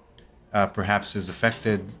system perhaps is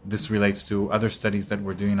affected. This relates to other studies that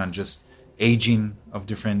we're doing on just aging of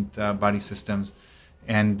different body systems.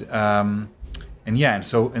 And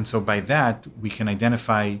so by that, we can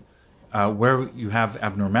identify where you have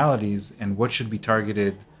abnormalities and what should be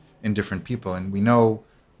targeted in different people. And we know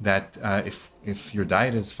that if your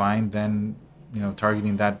diet is fine, then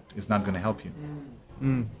targeting that is not going to help you.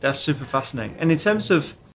 That's super fascinating. And in terms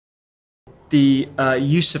of the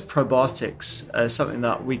use of probiotics, something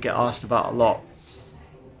that we get asked about a lot.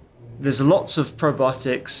 There's lots of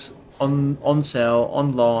probiotics on sale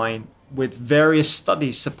online with various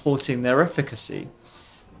studies supporting their efficacy.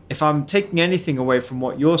 If I'm taking anything away from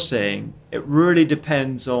what you're saying, it really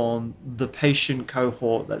depends on the patient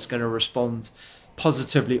cohort that's going to respond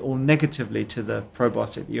positively or negatively to the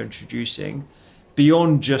probiotic that you're introducing,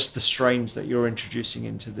 beyond just the strains that you're introducing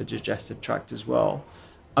into the digestive tract as well?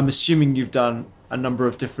 I'm assuming you've done a number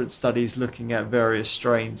of different studies looking at various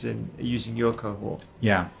strains in using your cohort.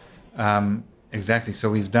 Yeah, exactly.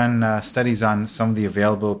 So we've done studies on some of the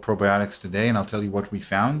available probiotics today, and I'll tell you what we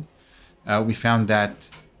found. We found that,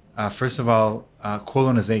 first of all,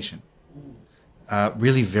 colonization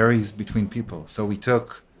really varies between people. So we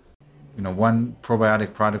took, one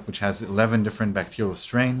probiotic product which has 11 different bacterial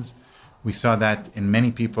strains. We saw that in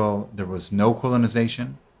many people there was no colonization.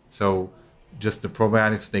 So just the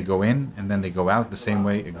probiotics, they go in and then they go out the same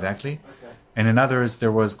way exactly. Okay. And in others,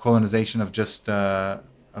 there was colonization of just a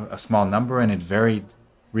small number, and it varied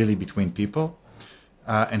really between people.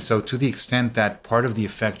 And so to the extent that part of the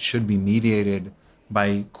effect should be mediated by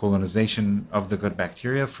colonization of the gut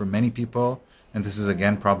bacteria for many people, and this is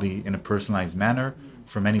again probably in a personalized manner,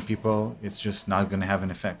 for many people it's just not going to have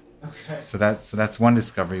an effect. Okay. So that's one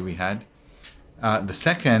discovery we had. The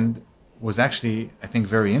second was actually, I think,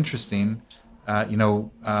 very interesting.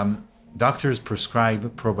 Doctors prescribe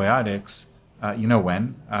probiotics, when?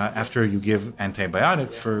 After you give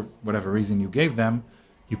antibiotics for whatever reason you gave them,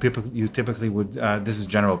 you typically would, this is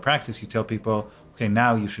general practice, you tell people, okay,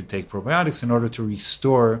 now you should take probiotics in order to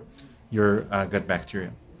restore your gut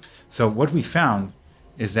bacteria. So what we found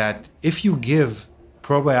is that if you give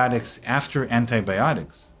probiotics after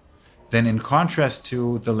antibiotics, then in contrast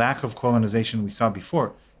to the lack of colonization we saw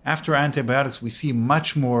before, after antibiotics we see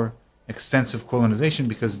much more extensive colonization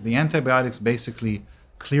because the antibiotics basically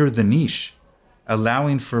clear the niche,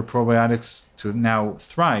 allowing for probiotics to now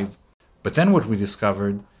thrive. But then what we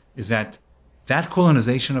discovered is that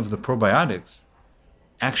colonization of the probiotics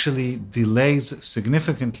actually delays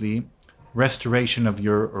significantly restoration of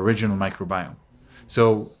your original microbiome.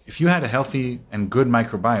 So if you had a healthy and good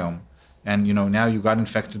microbiome, and now you got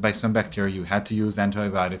infected by some bacteria, you had to use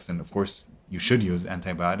antibiotics, and of course you should use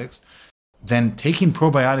antibiotics, then taking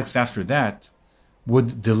probiotics after that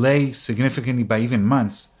would delay significantly, by even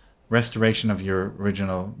months, restoration of your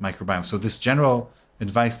original microbiome. So this general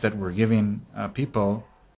advice that we're giving people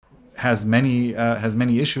has many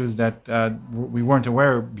issues that we weren't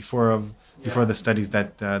aware before the studies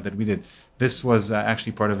that we did. This was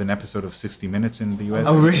actually part of an episode of 60 Minutes in the US.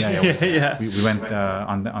 Oh, really? Yeah. We went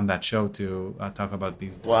on that show to talk about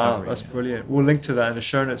these discoveries. Wow, that's brilliant. We'll link to that in the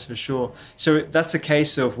show notes for sure. So that's a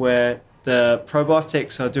case of where the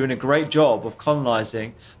probiotics are doing a great job of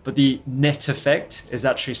colonizing, but the net effect is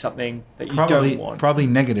actually something that you don't want. Probably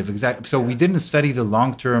negative, exactly. So we didn't study the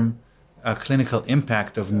long-term clinical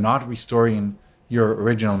impact of not restoring your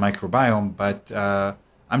original microbiome, but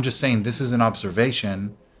I'm just saying this is an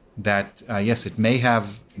observation that, yes, it may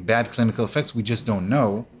have bad clinical effects, we just don't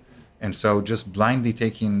know. And so just blindly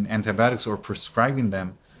taking antibiotics or prescribing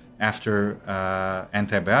them after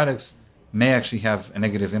antibiotics may actually have a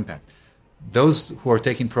negative impact. Those who are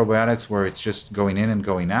taking probiotics where it's just going in and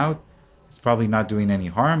going out, it's probably not doing any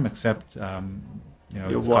harm, except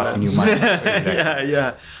it's costing you money. Exactly.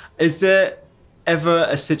 Yeah. Is there ever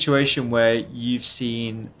a situation where you've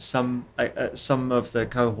seen some of the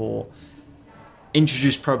cohort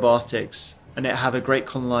introduce probiotics and it have a great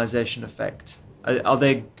colonization effect? Are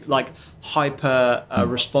they like hyper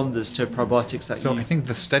responders to probiotics that I think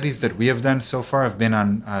the studies that we have done so far have been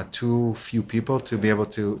on too few people to be able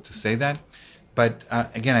to say that. But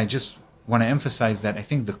again, I just want to emphasize that I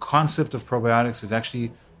think the concept of probiotics is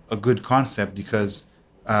actually a good concept because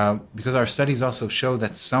our studies also show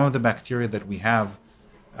that some of the bacteria that we have,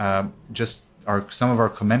 some of our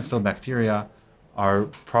commensal bacteria are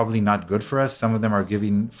probably not good for us. Some of them are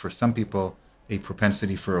giving, for some people, a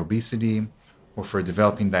propensity for obesity or for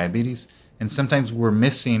developing diabetes. And sometimes we're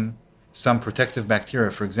missing some protective bacteria.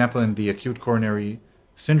 For example, in the acute coronary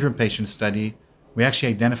syndrome patient study, we actually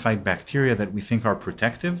identified bacteria that we think are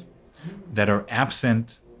protective that are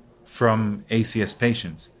absent from ACS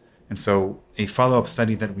patients. And so a follow-up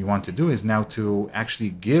study that we want to do is now to actually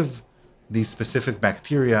give these specific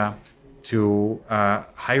bacteria to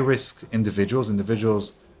high-risk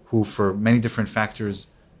individuals who for many different factors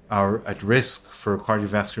are at risk for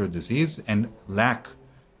cardiovascular disease and lack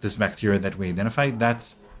this bacteria that we identified.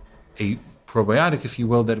 That's a probiotic, if you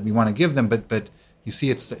will, that we want to give them. But you see,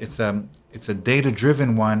 it's a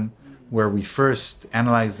data-driven one where we first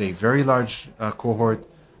analyzed a very large cohort,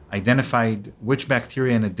 identified which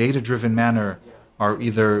bacteria in a data-driven manner are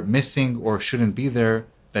either missing or shouldn't be there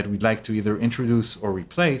that we'd like to either introduce or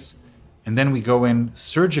replace. And then we go in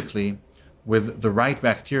surgically with the right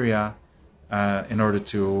bacteria in order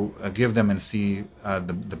to give them and see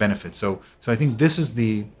the benefits. So I think this is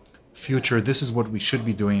the future. This is what we should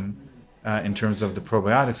be doing in terms of the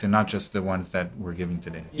probiotics and not just the ones that we're giving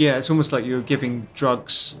today. Yeah, it's almost like you're giving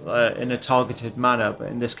drugs in a targeted manner, but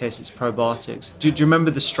in this case, it's probiotics. Do you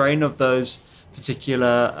remember the strain of those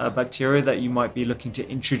particular bacteria that you might be looking to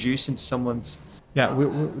introduce into someone's? Yeah,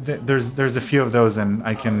 there's a few of those, and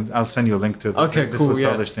I'll send you a link to. This was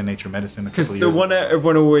published in Nature Medicine. Because the one that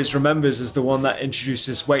everyone always remembers is the one that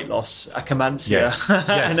introduces weight loss, Akkermansia. Yes,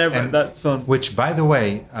 yes. and that's on. Which, by the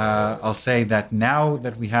way, I'll say that now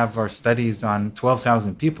that we have our studies on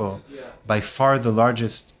 12,000 people, by far the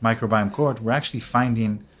largest microbiome cohort, we're actually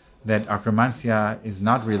finding that Akkermansia is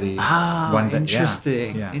not really one that.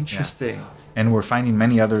 Interesting. Yeah. And we're finding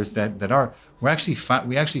many others that are. We actually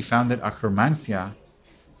found that Akkermansia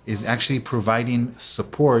is actually providing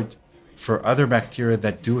support for other bacteria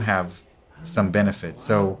that do have some benefit.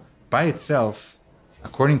 So by itself,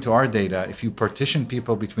 according to our data, if you partition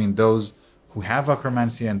people between those who have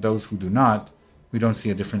Akkermansia and those who do not, we don't see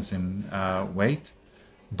a difference in weight.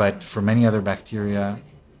 But for many other bacteria,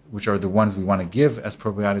 which are the ones we want to give as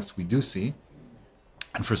probiotics, we do see.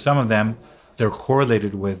 And for some of them, they're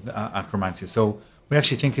correlated with Akkermansia. So we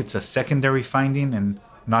actually think it's a secondary finding and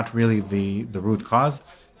not really the root cause.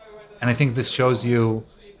 And I think this shows you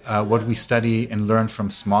what we study and learn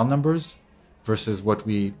from small numbers versus what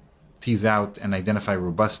we tease out and identify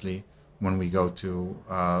robustly when we go to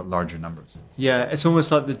larger numbers. Yeah, it's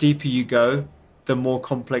almost like the deeper you go, the more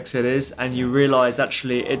complex it is, and you realize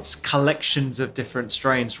actually it's collections of different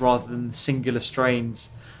strains rather than singular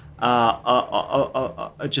strains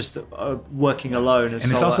are just working alone. And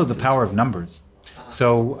it's also the power of numbers.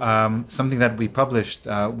 So something that we published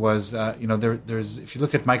was, there's if you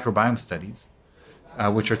look at microbiome studies,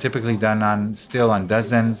 which are typically done on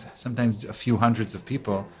dozens, sometimes a few hundreds of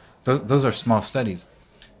people, those are small studies.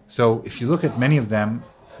 So if you look at many of them,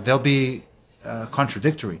 they'll be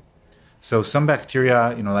contradictory. So some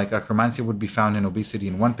bacteria, like Akkermansia, would be found in obesity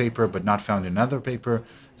in one paper, but not found in another paper.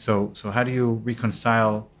 So how do you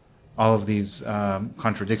reconcile all of these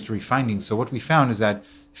contradictory findings? So what we found is that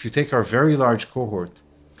if you take our very large cohort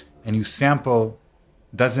and you sample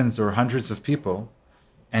dozens or hundreds of people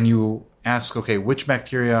and you ask, okay, which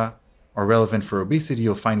bacteria are relevant for obesity,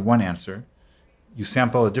 you'll find one answer. You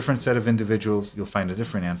sample a different set of individuals, you'll find a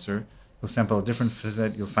different answer. You'll sample a different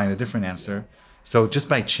set, you'll find a different answer. So just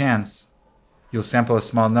by chance, you'll sample a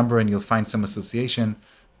small number and you'll find some association,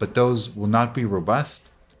 but those will not be robust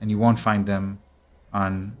and you won't find them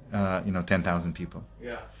on 10,000 people.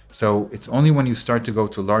 Yeah. So it's only when you start to go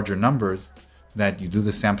to larger numbers that you do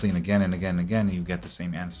the sampling again and again and again and you get the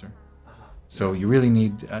same answer. So you really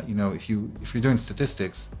need, if you're doing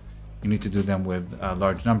statistics, you need to do them with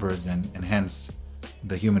large numbers, and hence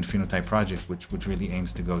the Human Phenotype Project, which really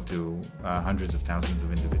aims to go to hundreds of thousands of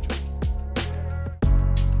individuals.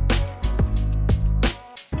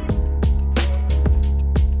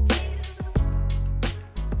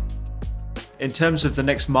 In terms of the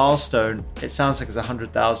next milestone, it sounds like it's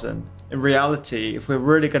 100,000. In reality, if we're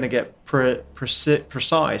really going to get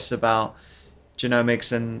precise about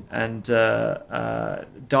genomics and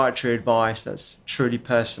dietary advice that's truly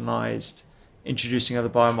personalized, introducing other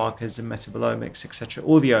biomarkers and metabolomics, etc.,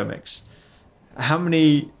 all the omics, how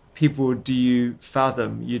many people do you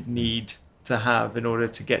fathom you'd need to have in order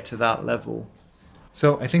to get to that level?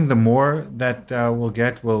 So I think the more that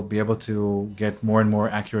we'll be able to get more and more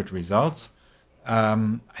accurate results.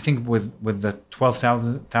 I think with the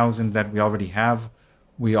 12,000 that we already have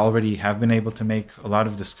been able to make a lot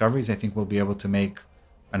of discoveries. I think we'll be able to make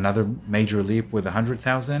another major leap with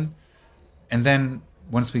 100,000. And then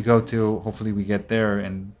once we go to, hopefully we get there,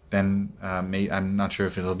 and then I'm not sure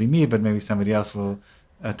if it'll be me, but maybe somebody else will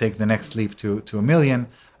take the next leap to 1 million.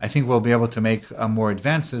 I think we'll be able to make more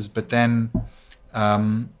advances, but then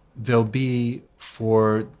they'll be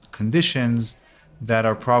for conditions that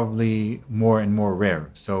are probably more and more rare.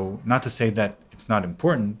 So not to say that it's not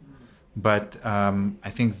important, but I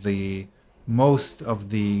think the most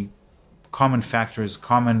of the common factors,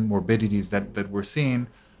 common morbidities that we're seeing,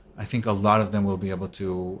 I think a lot of them will be able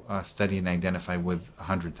to study and identify with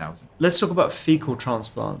 100,000. Let's talk about fecal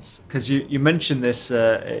transplants, because you mentioned this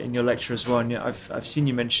in your lecture as well, and I've seen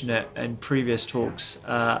you mention it in previous talks,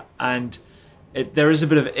 and there is a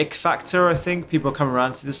bit of an ick factor, I think. People are coming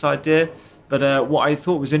around to this idea. But what I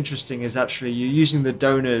thought was interesting is actually you're using the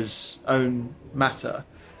donor's own matter.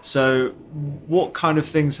 So what kind of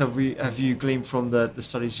things have you gleaned from the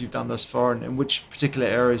studies you've done thus far, and in which particular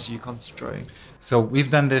areas are you concentrating? So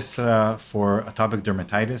we've done this for atopic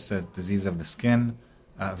dermatitis, a disease of the skin,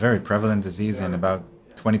 a very prevalent disease in about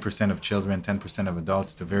 20% of children, 10% of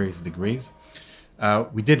adults to various degrees.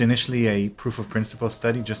 We did initially a proof of principle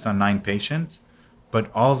study just on 9 patients, but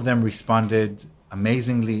all of them responded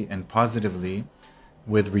amazingly and positively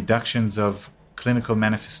with reductions of clinical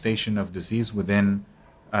manifestation of disease within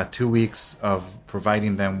 2 weeks of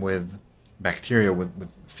providing them with bacteria,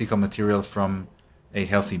 with fecal material from a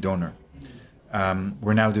healthy donor.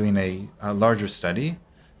 We're now doing a larger study.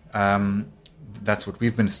 That's what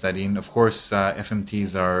we've been studying. Of course,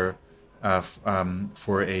 FMTs are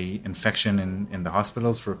for a infection in the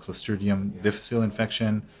hospitals, for Clostridium difficile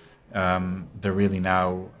infection. They're really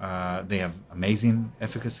now, they have amazing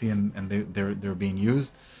efficacy and they're being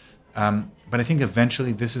used. But I think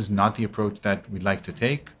eventually this is not the approach that we'd like to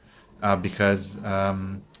take because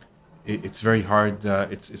it's very hard.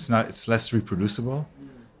 It's less reproducible.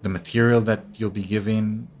 The material that you'll be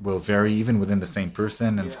giving will vary even within the same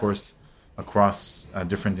person, and of course across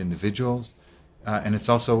different individuals. And it's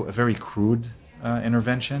also a very crude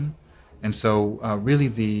intervention. And so really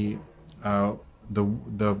the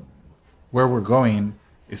where we're going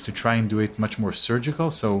is to try and do it much more surgical.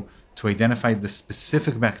 So to identify the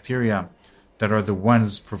specific bacteria that are the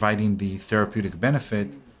ones providing the therapeutic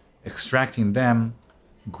benefit, extracting them,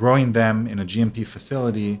 growing them in a GMP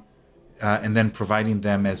facility, and then providing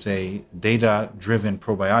them as a data-driven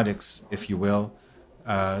probiotics, if you will,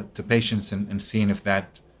 to patients and seeing if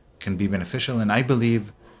that can be beneficial. And I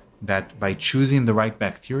believe that by choosing the right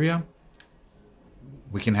bacteria,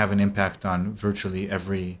 we can have an impact on virtually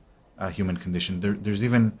every human condition. There's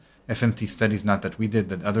even FMT studies, not that we did,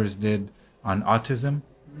 that others did, on autism,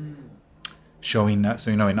 showing,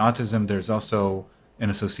 in autism, there's also an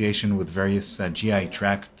association with various GI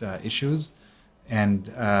tract issues. And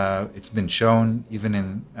it's been shown, even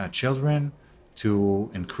in children, to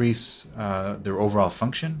increase their overall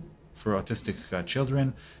function for autistic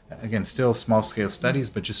children. Again, still small-scale studies,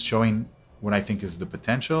 but just showing what I think is the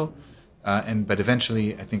potential. But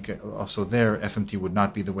eventually, I think also there, FMT would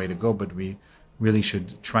not be the way to go, but we really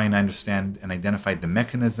should try and understand and identify the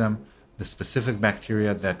mechanism, the specific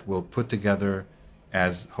bacteria that will put together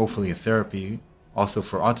as hopefully a therapy, also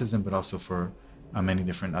for autism, but also for many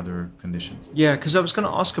different other conditions. Yeah, because I was going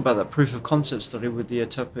to ask about that proof of concept study with the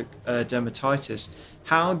atopic dermatitis.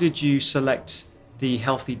 How did you select the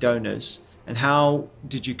healthy donors, and how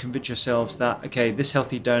did you convince yourselves that, okay, this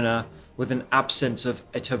healthy donor with an absence of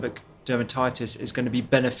atopic dermatitis is going to be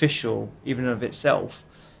beneficial even of itself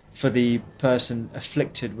for the person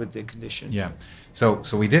afflicted with the condition? Yeah, so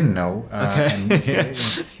we didn't know. Okay.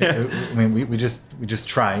 I mean, we just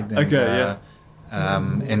tried. And, okay.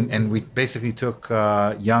 And we basically took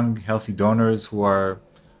young, healthy donors who are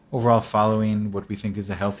overall following what we think is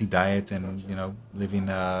a healthy diet and living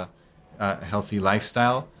a healthy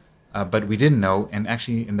lifestyle. But we didn't know. And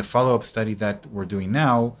actually, in the follow-up study that we're doing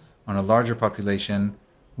now on a larger population,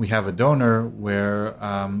 we have a donor where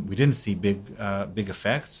we didn't see big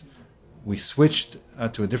effects. We switched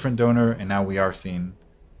to a different donor, and now we are seeing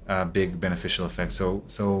big beneficial effects.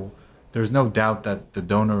 So there's no doubt that the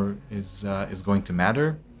donor is going to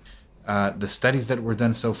matter. The studies that were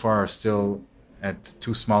done so far are still at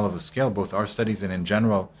too small of a scale, both our studies and in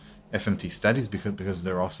general FMT studies, because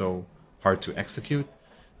they're also hard to execute.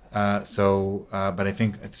 But I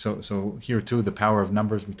think so here too, the power of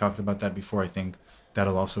numbers, we talked about that before. I think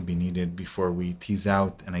that'll also be needed before we tease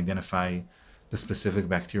out and identify the specific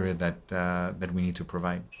bacteria that we need to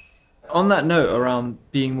provide. On that note, around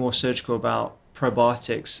being more surgical about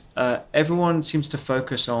probiotics, everyone seems to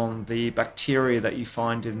focus on the bacteria that you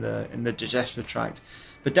find in the digestive tract,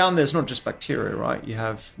 but down there it's not just bacteria, right? You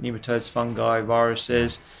have nematodes, fungi,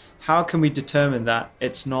 viruses. How can we determine that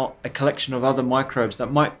it's not a collection of other microbes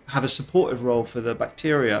that might have a supportive role for the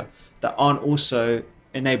bacteria that aren't also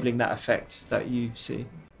enabling that effect that you see?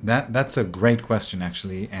 That's a great question,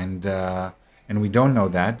 actually, and we don't know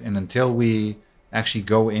that, and until we actually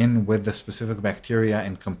go in with the specific bacteria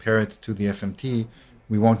and compare it to the FMT,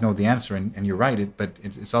 we won't know the answer. And you're right, but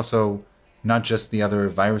it's also not just the other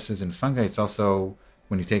viruses and fungi. It's also,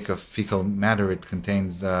 when you take a fecal matter, it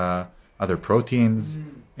contains other proteins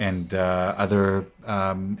and other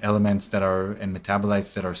elements and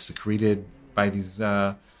metabolites that are secreted by these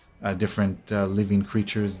different living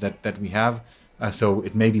creatures that we have. So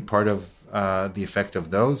it may be part of the effect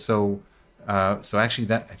of those. So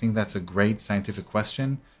actually, I think that's a great scientific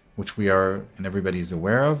question, which we are and everybody is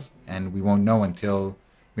aware of, and we won't know until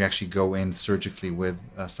we actually go in surgically with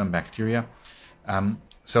some bacteria.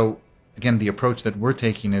 So again, the approach that we're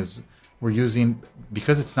taking is we're using,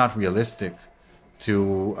 because it's not realistic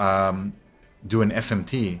to do an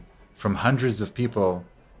FMT from hundreds of people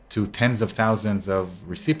to tens of thousands of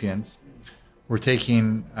recipients. We're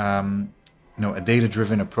taking a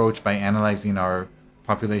data-driven approach by analyzing our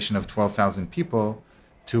population of 12,000 people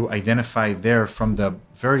to identify there from the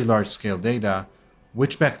very large scale data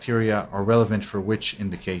which bacteria are relevant for which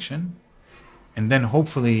indication. And then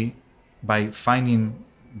hopefully by finding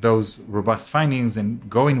those robust findings and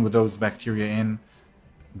going with those bacteria in,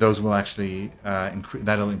 those will actually,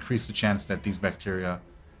 that'll increase the chance that these bacteria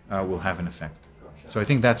will have an effect. So I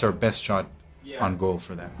think that's our best shot on goal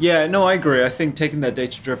for that. Yeah, no, I agree. I think taking that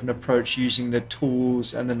data-driven approach, using the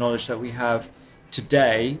tools and the knowledge that we have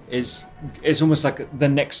today is almost like the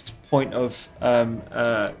next point of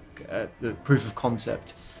the proof of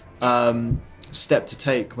concept step to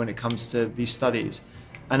take when it comes to these studies.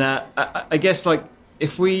 And I guess, like,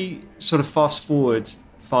 if we sort of fast forward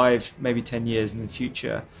 5, maybe 10 years in the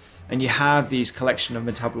future, and you have these collection of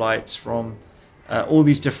metabolites from all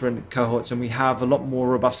these different cohorts, and we have a lot more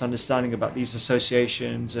robust understanding about these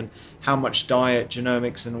associations and how much diet,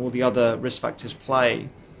 genomics, and all the other risk factors play,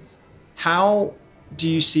 how do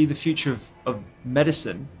you see the future of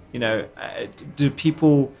medicine? You know, do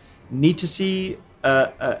people need to see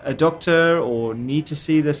a doctor or need to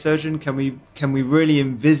see the surgeon? Can we really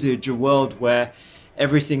envisage a world where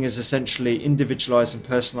everything is essentially individualized and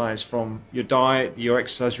personalized, from your diet, your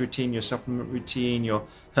exercise routine, your supplement routine, your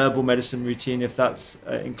herbal medicine routine, if that's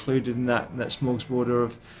included in that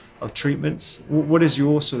smorgasbord of treatments? What is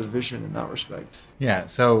your sort of vision in that respect? Yeah,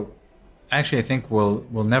 so actually I think we'll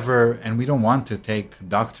never, and we don't want to take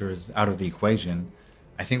doctors out of the equation.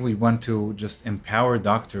 I think we want to just empower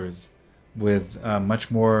doctors with much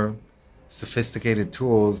more sophisticated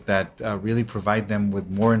tools that really provide them with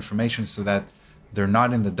more information so that they're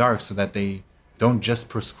not in the dark, so that they don't just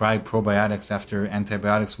prescribe probiotics after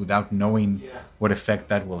antibiotics without knowing what effect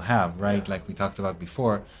that will have, right? Like we talked about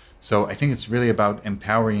before. So I think it's really about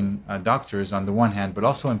empowering doctors on the one hand, but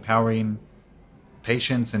also empowering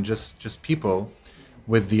patients and just people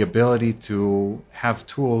with the ability to have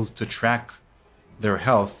tools to track their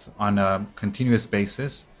health on a continuous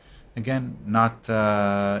basis. Again, not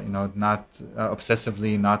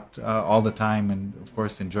obsessively, not all the time, and of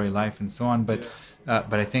course enjoy life and so on. But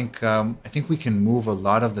I think we can move a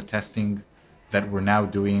lot of the testing that we're now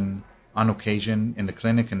doing on occasion in the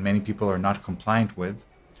clinic, and many people are not compliant with.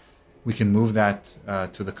 We can move that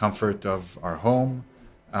to the comfort of our home,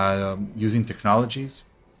 using technologies,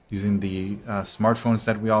 using the smartphones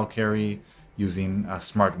that we all carry, using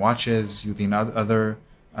smart watches, using other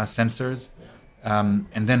sensors. And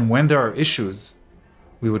then when there are issues,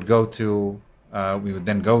 we would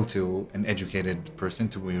then go to an educated person,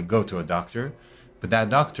 we would go to a doctor, but that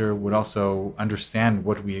doctor would also understand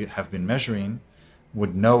what we have been measuring,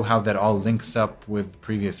 would know how that all links up with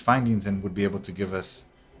previous findings, and would be able to give us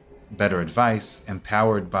better advice,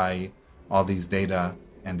 empowered by all these data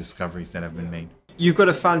and discoveries that have been made. You've got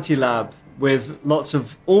a fancy lab with lots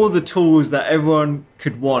of all the tools that everyone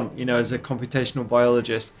could want, you know, as a computational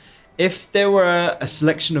biologist. If there were a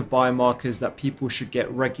selection of biomarkers that people should get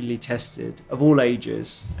regularly tested of all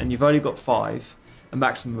ages, and you've only got 5, a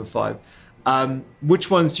maximum of 5, which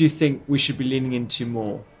ones do you think we should be leaning into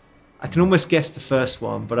more? I can almost guess the first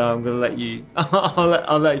one, but I'm going to let you.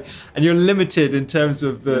 I'll let you. And you're limited in terms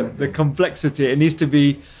of the complexity. It needs to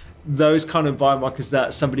be those kind of biomarkers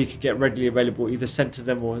that somebody could get readily available, either sent to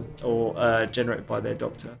them or generated by their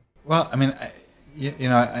doctor. Well, I mean,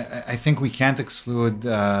 I think we can't exclude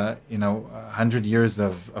 100 years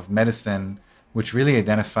of medicine, which really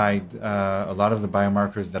identified a lot of the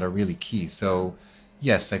biomarkers that are really key. So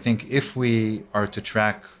yes, I think if we are to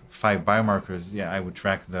track 5 biomarkers, I would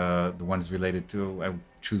track the ones related to, I would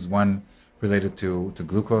choose one related to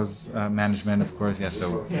glucose management, of course.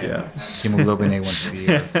 Hemoglobin A1C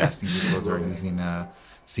or fasting glucose, or using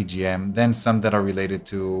CGM. Then some that are related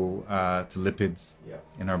to lipids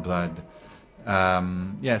in our blood.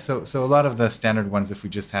 So a lot of the standard ones, if we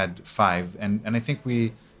just had 5, and I think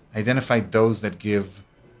we identified those that give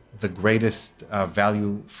the greatest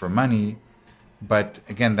value for money. But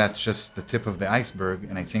again, that's just the tip of the iceberg.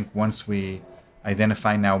 And I think once we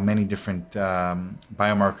identify now many different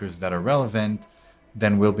biomarkers that are relevant,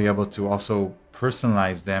 then we'll be able to also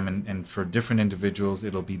personalize them. And for different individuals,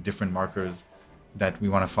 it'll be different markers that we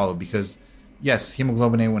want to follow. Because yes,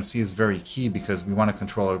 hemoglobin A1C is very key because we want to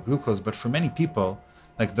control our glucose. But for many people,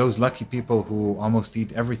 like those lucky people who almost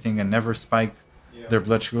eat everything and never spike their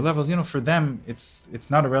blood sugar levels, for them, it's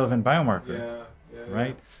not a relevant biomarker,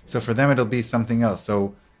 right? So for them, it'll be something else.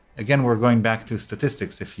 So again, we're going back to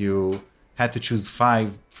statistics. If you had to choose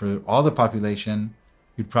 5 for all the population,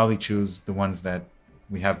 you'd probably choose the ones that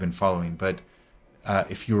we have been following. But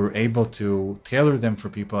if you were able to tailor them for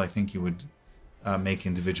people, I think you would make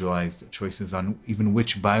individualized choices on even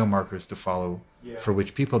which biomarkers to follow for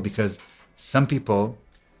which people, because some people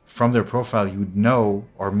from their profile, you would know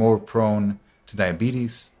are more prone to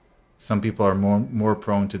diabetes. Some people are more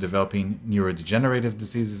prone to developing neurodegenerative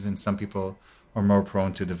diseases, and some people are more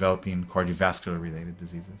prone to developing cardiovascular related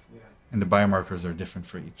diseases. Yeah. And the biomarkers are different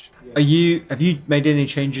for each. Have you made any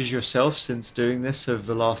changes yourself since doing this over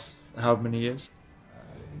the last however many years?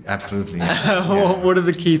 Absolutely. What are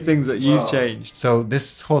the key things that you've changed? So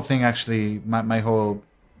this whole thing actually, my whole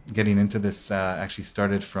getting into this actually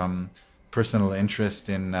started from personal interest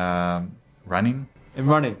in running. In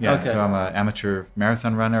running? Yeah, okay. So I'm an amateur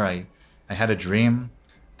marathon runner. I had a dream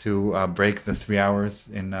to break the 3 hours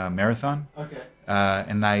in a marathon. Okay.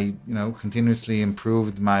 And I, continuously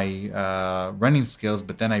improved my running skills,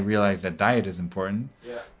 but then I realized that diet is important.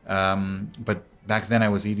 Yeah. But back then I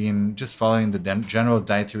was eating, just following the general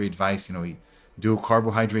dietary advice. You do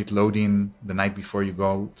carbohydrate loading the night before you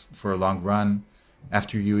go for a long run.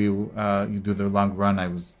 After you do the long run, I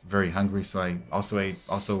was very hungry, so I also ate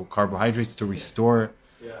carbohydrates to restore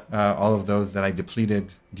all of those that I depleted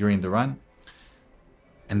during the run.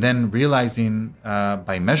 And then realizing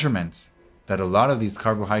by measurements that a lot of these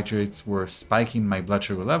carbohydrates were spiking my blood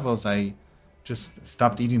sugar levels, I just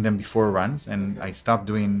stopped eating them before runs, and I stopped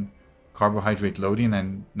doing carbohydrate loading,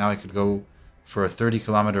 and now I could go for a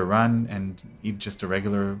 30-kilometer run and eat just a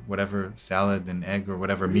regular whatever salad and egg or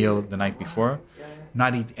whatever meal the night before,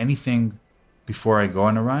 not eat anything before I go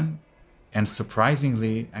on a run, and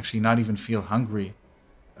surprisingly actually not even feel hungry,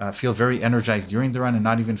 feel very energized during the run and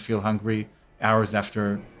not even feel hungry hours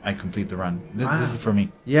after I complete the run. This is for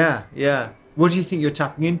me. Yeah. What do you think you're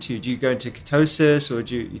tapping into? Do you go into ketosis, or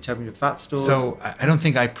do you tap into fat stores? So I don't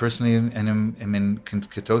think I personally am in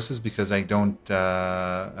ketosis, because I don't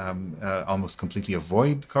almost completely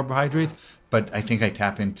avoid carbohydrates. But I think I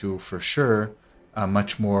tap into, for sure,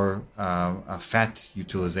 much more fat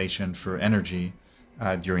utilization for energy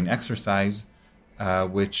during exercise,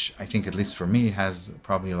 which I think, at least for me, has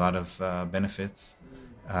probably a lot of benefits.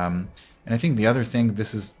 And I think the other thing,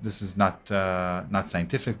 this is not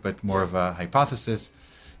scientific, but more of a hypothesis.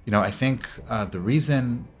 I think the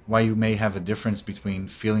reason why you may have a difference between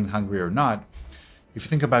feeling hungry or not, if you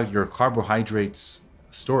think about your carbohydrates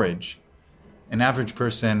storage, an average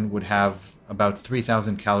person would have about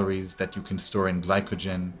 3,000 calories that you can store in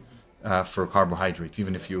glycogen for carbohydrates,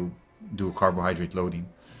 even if you do carbohydrate loading.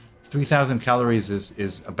 3,000 calories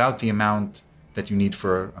is about the amount that you need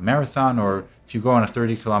for a marathon, or if you go on a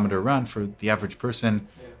 30-kilometer run, for the average person,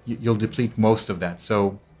 you'll deplete most of that.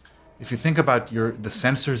 So if you think about the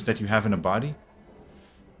sensors that you have in a body,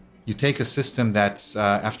 you take a system that's,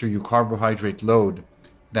 after you carbohydrate load,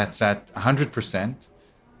 that's at 100%,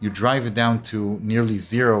 you drive it down to nearly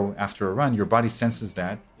zero after a run, your body senses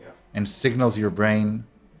that and signals your brain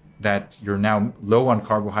that you're now low on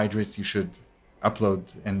carbohydrates, you should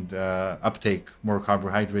upload and uptake more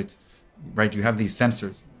carbohydrates. Right, you have these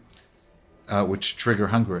sensors which trigger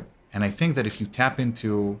hunger. And I think that if you tap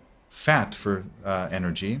into fat for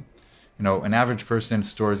energy, an average person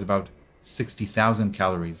stores about 60,000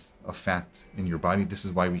 calories of fat in your body. This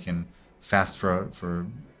is why we can fast for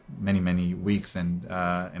many, many weeks and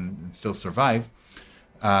still survive.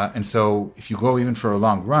 And so if you go even for a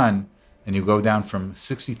long run and you go down from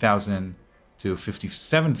 60,000 to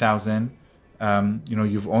 57,000,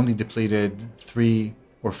 you've only depleted 3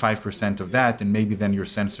 or 5% of that, and maybe then your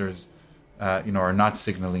sensors, are not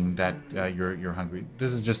signaling that you're hungry.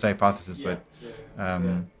 This is just a hypothesis,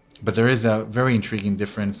 but there is a very intriguing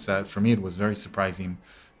difference. For me, it was very surprising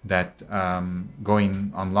that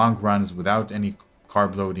going on long runs without any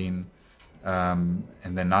carb loading, and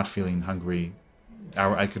then not feeling hungry,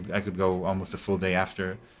 I could go almost a full day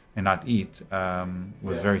after and not eat,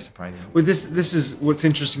 was very surprising. Well, this is what's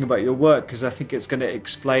interesting about your work, because I think it's going to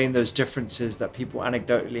explain those differences that people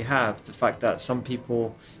anecdotally have. The fact that some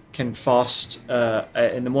people can fast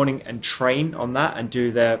in the morning and train on that and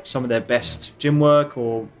do some of their best gym work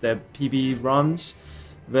or their PB runs,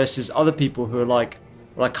 versus other people who are like,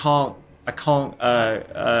 well, I can't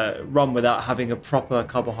run without having a proper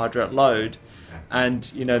carbohydrate load. And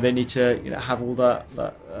they need to have all that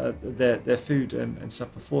their food and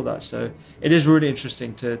stuff before that. So it is really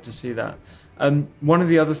interesting to see that. One of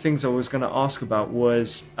the other things I was going to ask about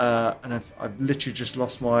was, and I've literally just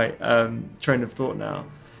lost my train of thought now.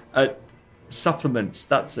 Supplements.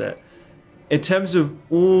 That's it. In terms of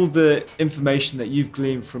all the information that you've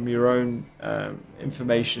gleaned from your own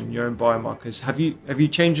information, your own biomarkers, have you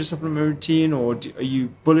changed your supplement routine, or are you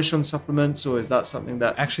bullish on supplements, or is that something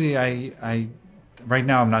that actually I right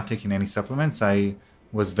now I'm not taking any supplements. I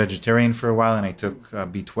was vegetarian for a while and I took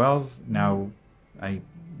B12. Now I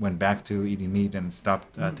went back to eating meat and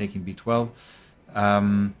stopped taking B12.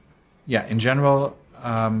 In general,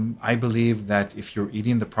 I believe that if you're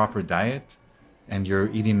eating the proper diet and you're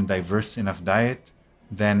eating a diverse enough diet,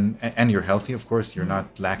 then, and you're healthy, of course, you're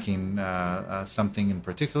not lacking something in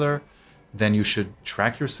particular, then you should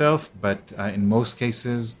track yourself. But in most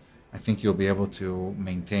cases, I think you'll be able to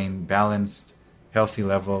maintain balanced, healthy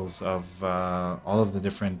levels of all of the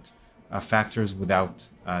different factors without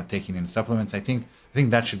taking in supplements. I think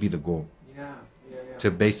that should be the goal. To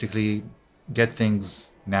basically get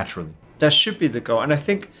things naturally. That should be the goal. And I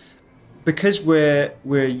think because we're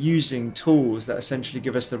using tools that essentially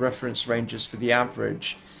give us the reference ranges for the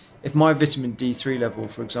average, if my vitamin D3 level,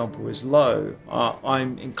 for example, is low,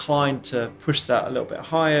 I'm inclined to push that a little bit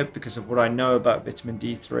higher because of what I know about vitamin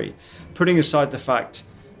D3. Putting aside the fact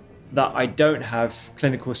that I don't have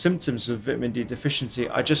clinical symptoms of vitamin D deficiency,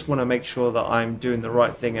 I just want to make sure that I'm doing the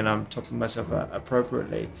right thing and I'm topping myself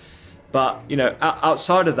appropriately. But,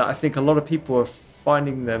 outside of that, I think a lot of people are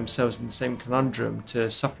finding themselves in the same conundrum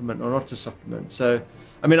to supplement or not to supplement. So,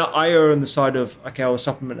 I mean, I err on the side of, okay, I'll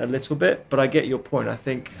supplement a little bit, but I get your point. I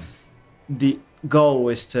think the goal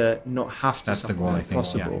is to not have to That's supplement the goal, I think,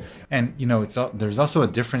 possible. Yeah. And, there's also a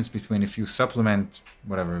difference between if you supplement,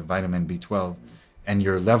 whatever, vitamin B12, and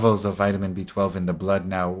your levels of vitamin B12 in the blood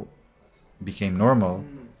now became normal,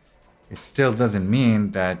 it still doesn't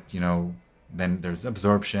mean that, then there's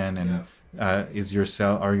absorption and are your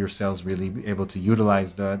cells really able to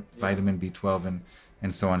utilize the vitamin B12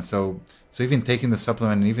 and so on. So even taking the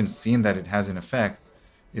supplement and even seeing that it has an effect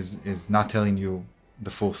is not telling you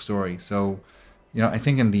the full story. So, I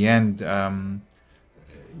think in the end, when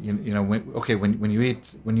you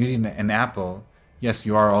eat an apple, yes,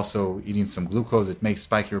 you are also eating some glucose. It may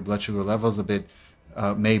spike your blood sugar levels a bit,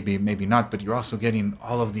 maybe not, but you're also getting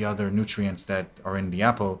all of the other nutrients that are in the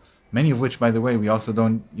apple. Many of which, by the way, we also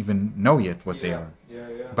don't even know yet what they are.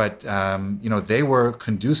 But, they were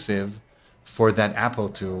conducive for that apple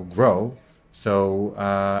to grow. So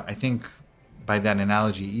I think by that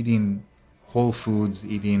analogy, eating whole foods,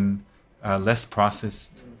 eating less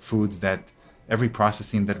processed foods, that every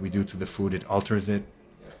processing that we do to the food, it alters it,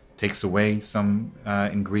 takes away some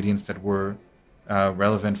ingredients that were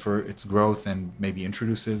relevant for its growth and maybe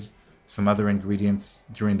introduces some other ingredients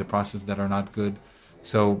during the process that are not good.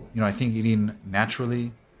 So, I think eating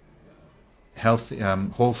naturally, healthy,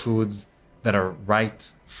 whole foods that are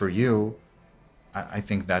right for you, I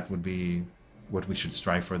think that would be what we should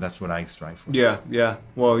strive for. That's what I strive for. Yeah.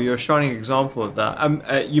 Well, you're a shining example of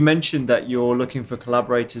that. You mentioned that you're looking for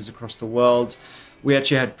collaborators across the world. We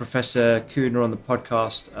actually had Professor Kuna on the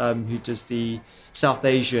podcast who does the South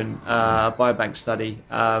Asian biobank study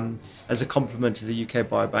as a complement to the UK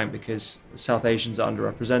biobank, because South Asians are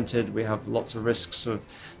underrepresented. We have lots of risks of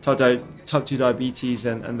type 2 diabetes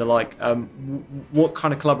and the like. What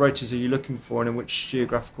kind of collaborators are you looking for and in which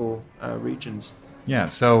geographical regions? Yeah,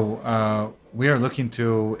 so we are looking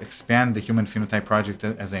to expand the Human Phenotype Project,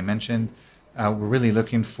 as I mentioned. We're really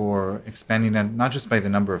looking for expanding it, not just by the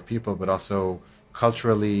number of people, but also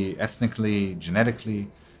culturally, ethnically, genetically.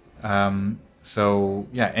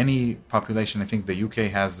 Any population. I think the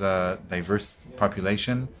UK has a diverse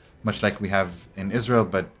population, much like we have in Israel,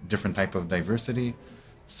 but different type of diversity.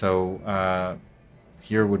 So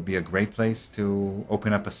here would be a great place to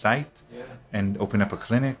open up a site and open up a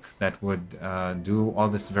clinic that would do all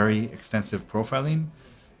this very extensive profiling.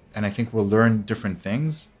 And I think we'll learn different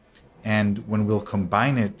things. And when we'll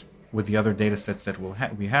combine it with the other data sets that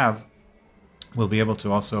we have, we'll be able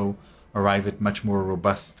to also arrive at much more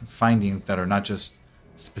robust findings that are not just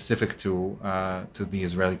specific to the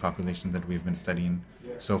Israeli population that we've been studying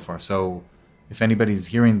so far. So if anybody's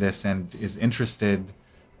hearing this and is interested,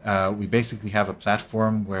 we basically have a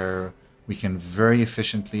platform where we can very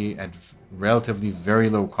efficiently, at relatively very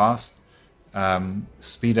low cost,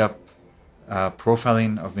 speed up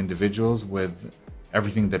profiling of individuals with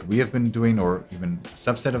everything that we have been doing, or even a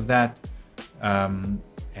subset of that.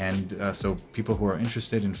 So people who are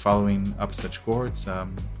interested in following up such cohorts,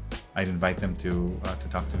 I'd invite them to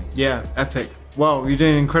talk to me. Yeah, epic. Well, you're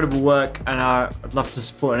doing incredible work, and I'd love to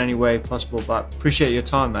support in any way possible, but appreciate your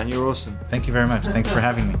time, man. You're awesome. Thank you very much. Thanks for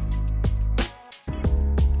having me.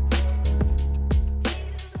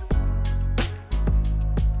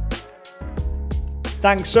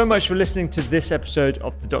 Thanks so much for listening to this episode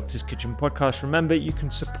of the Doctor's Kitchen podcast. Remember, you can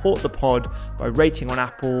support the pod by rating on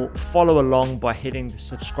Apple, follow along by hitting the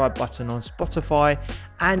subscribe button on Spotify,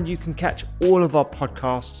 and you can catch all of our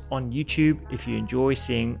podcasts on YouTube if you enjoy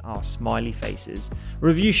seeing our smiley faces.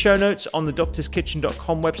 Review show notes on the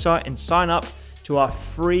doctorskitchen.com website and sign up to our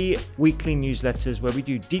free weekly newsletters where we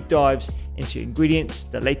do deep dives into ingredients,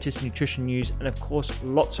 the latest nutrition news, and of course,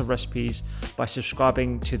 lots of recipes by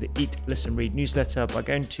subscribing to the Eat, Listen, Read newsletter by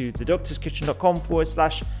going to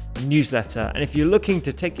thedoctorskitchen.com/newsletter. And if you're looking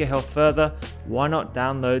to take your health further, why not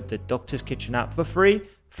download the Doctor's Kitchen app for free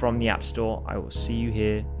from the App Store? I will see you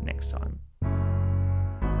here next time.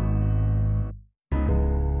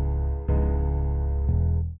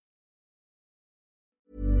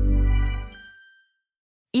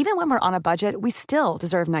 Even when we're on a budget, we still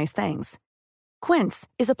deserve nice things. Quince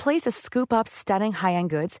is a place to scoop up stunning high-end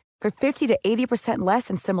goods for 50 to 80% less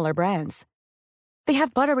than similar brands. They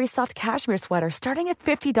have buttery soft cashmere sweaters starting at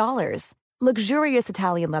 $50, luxurious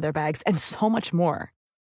Italian leather bags, and so much more.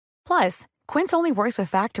 Plus, Quince only works with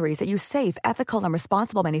factories that use safe, ethical, and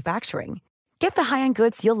responsible manufacturing. Get the high-end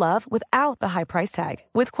goods you'll love without the high price tag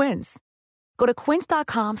with Quince. Go to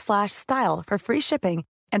quince.com/style for free shipping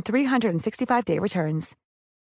and 365-day returns.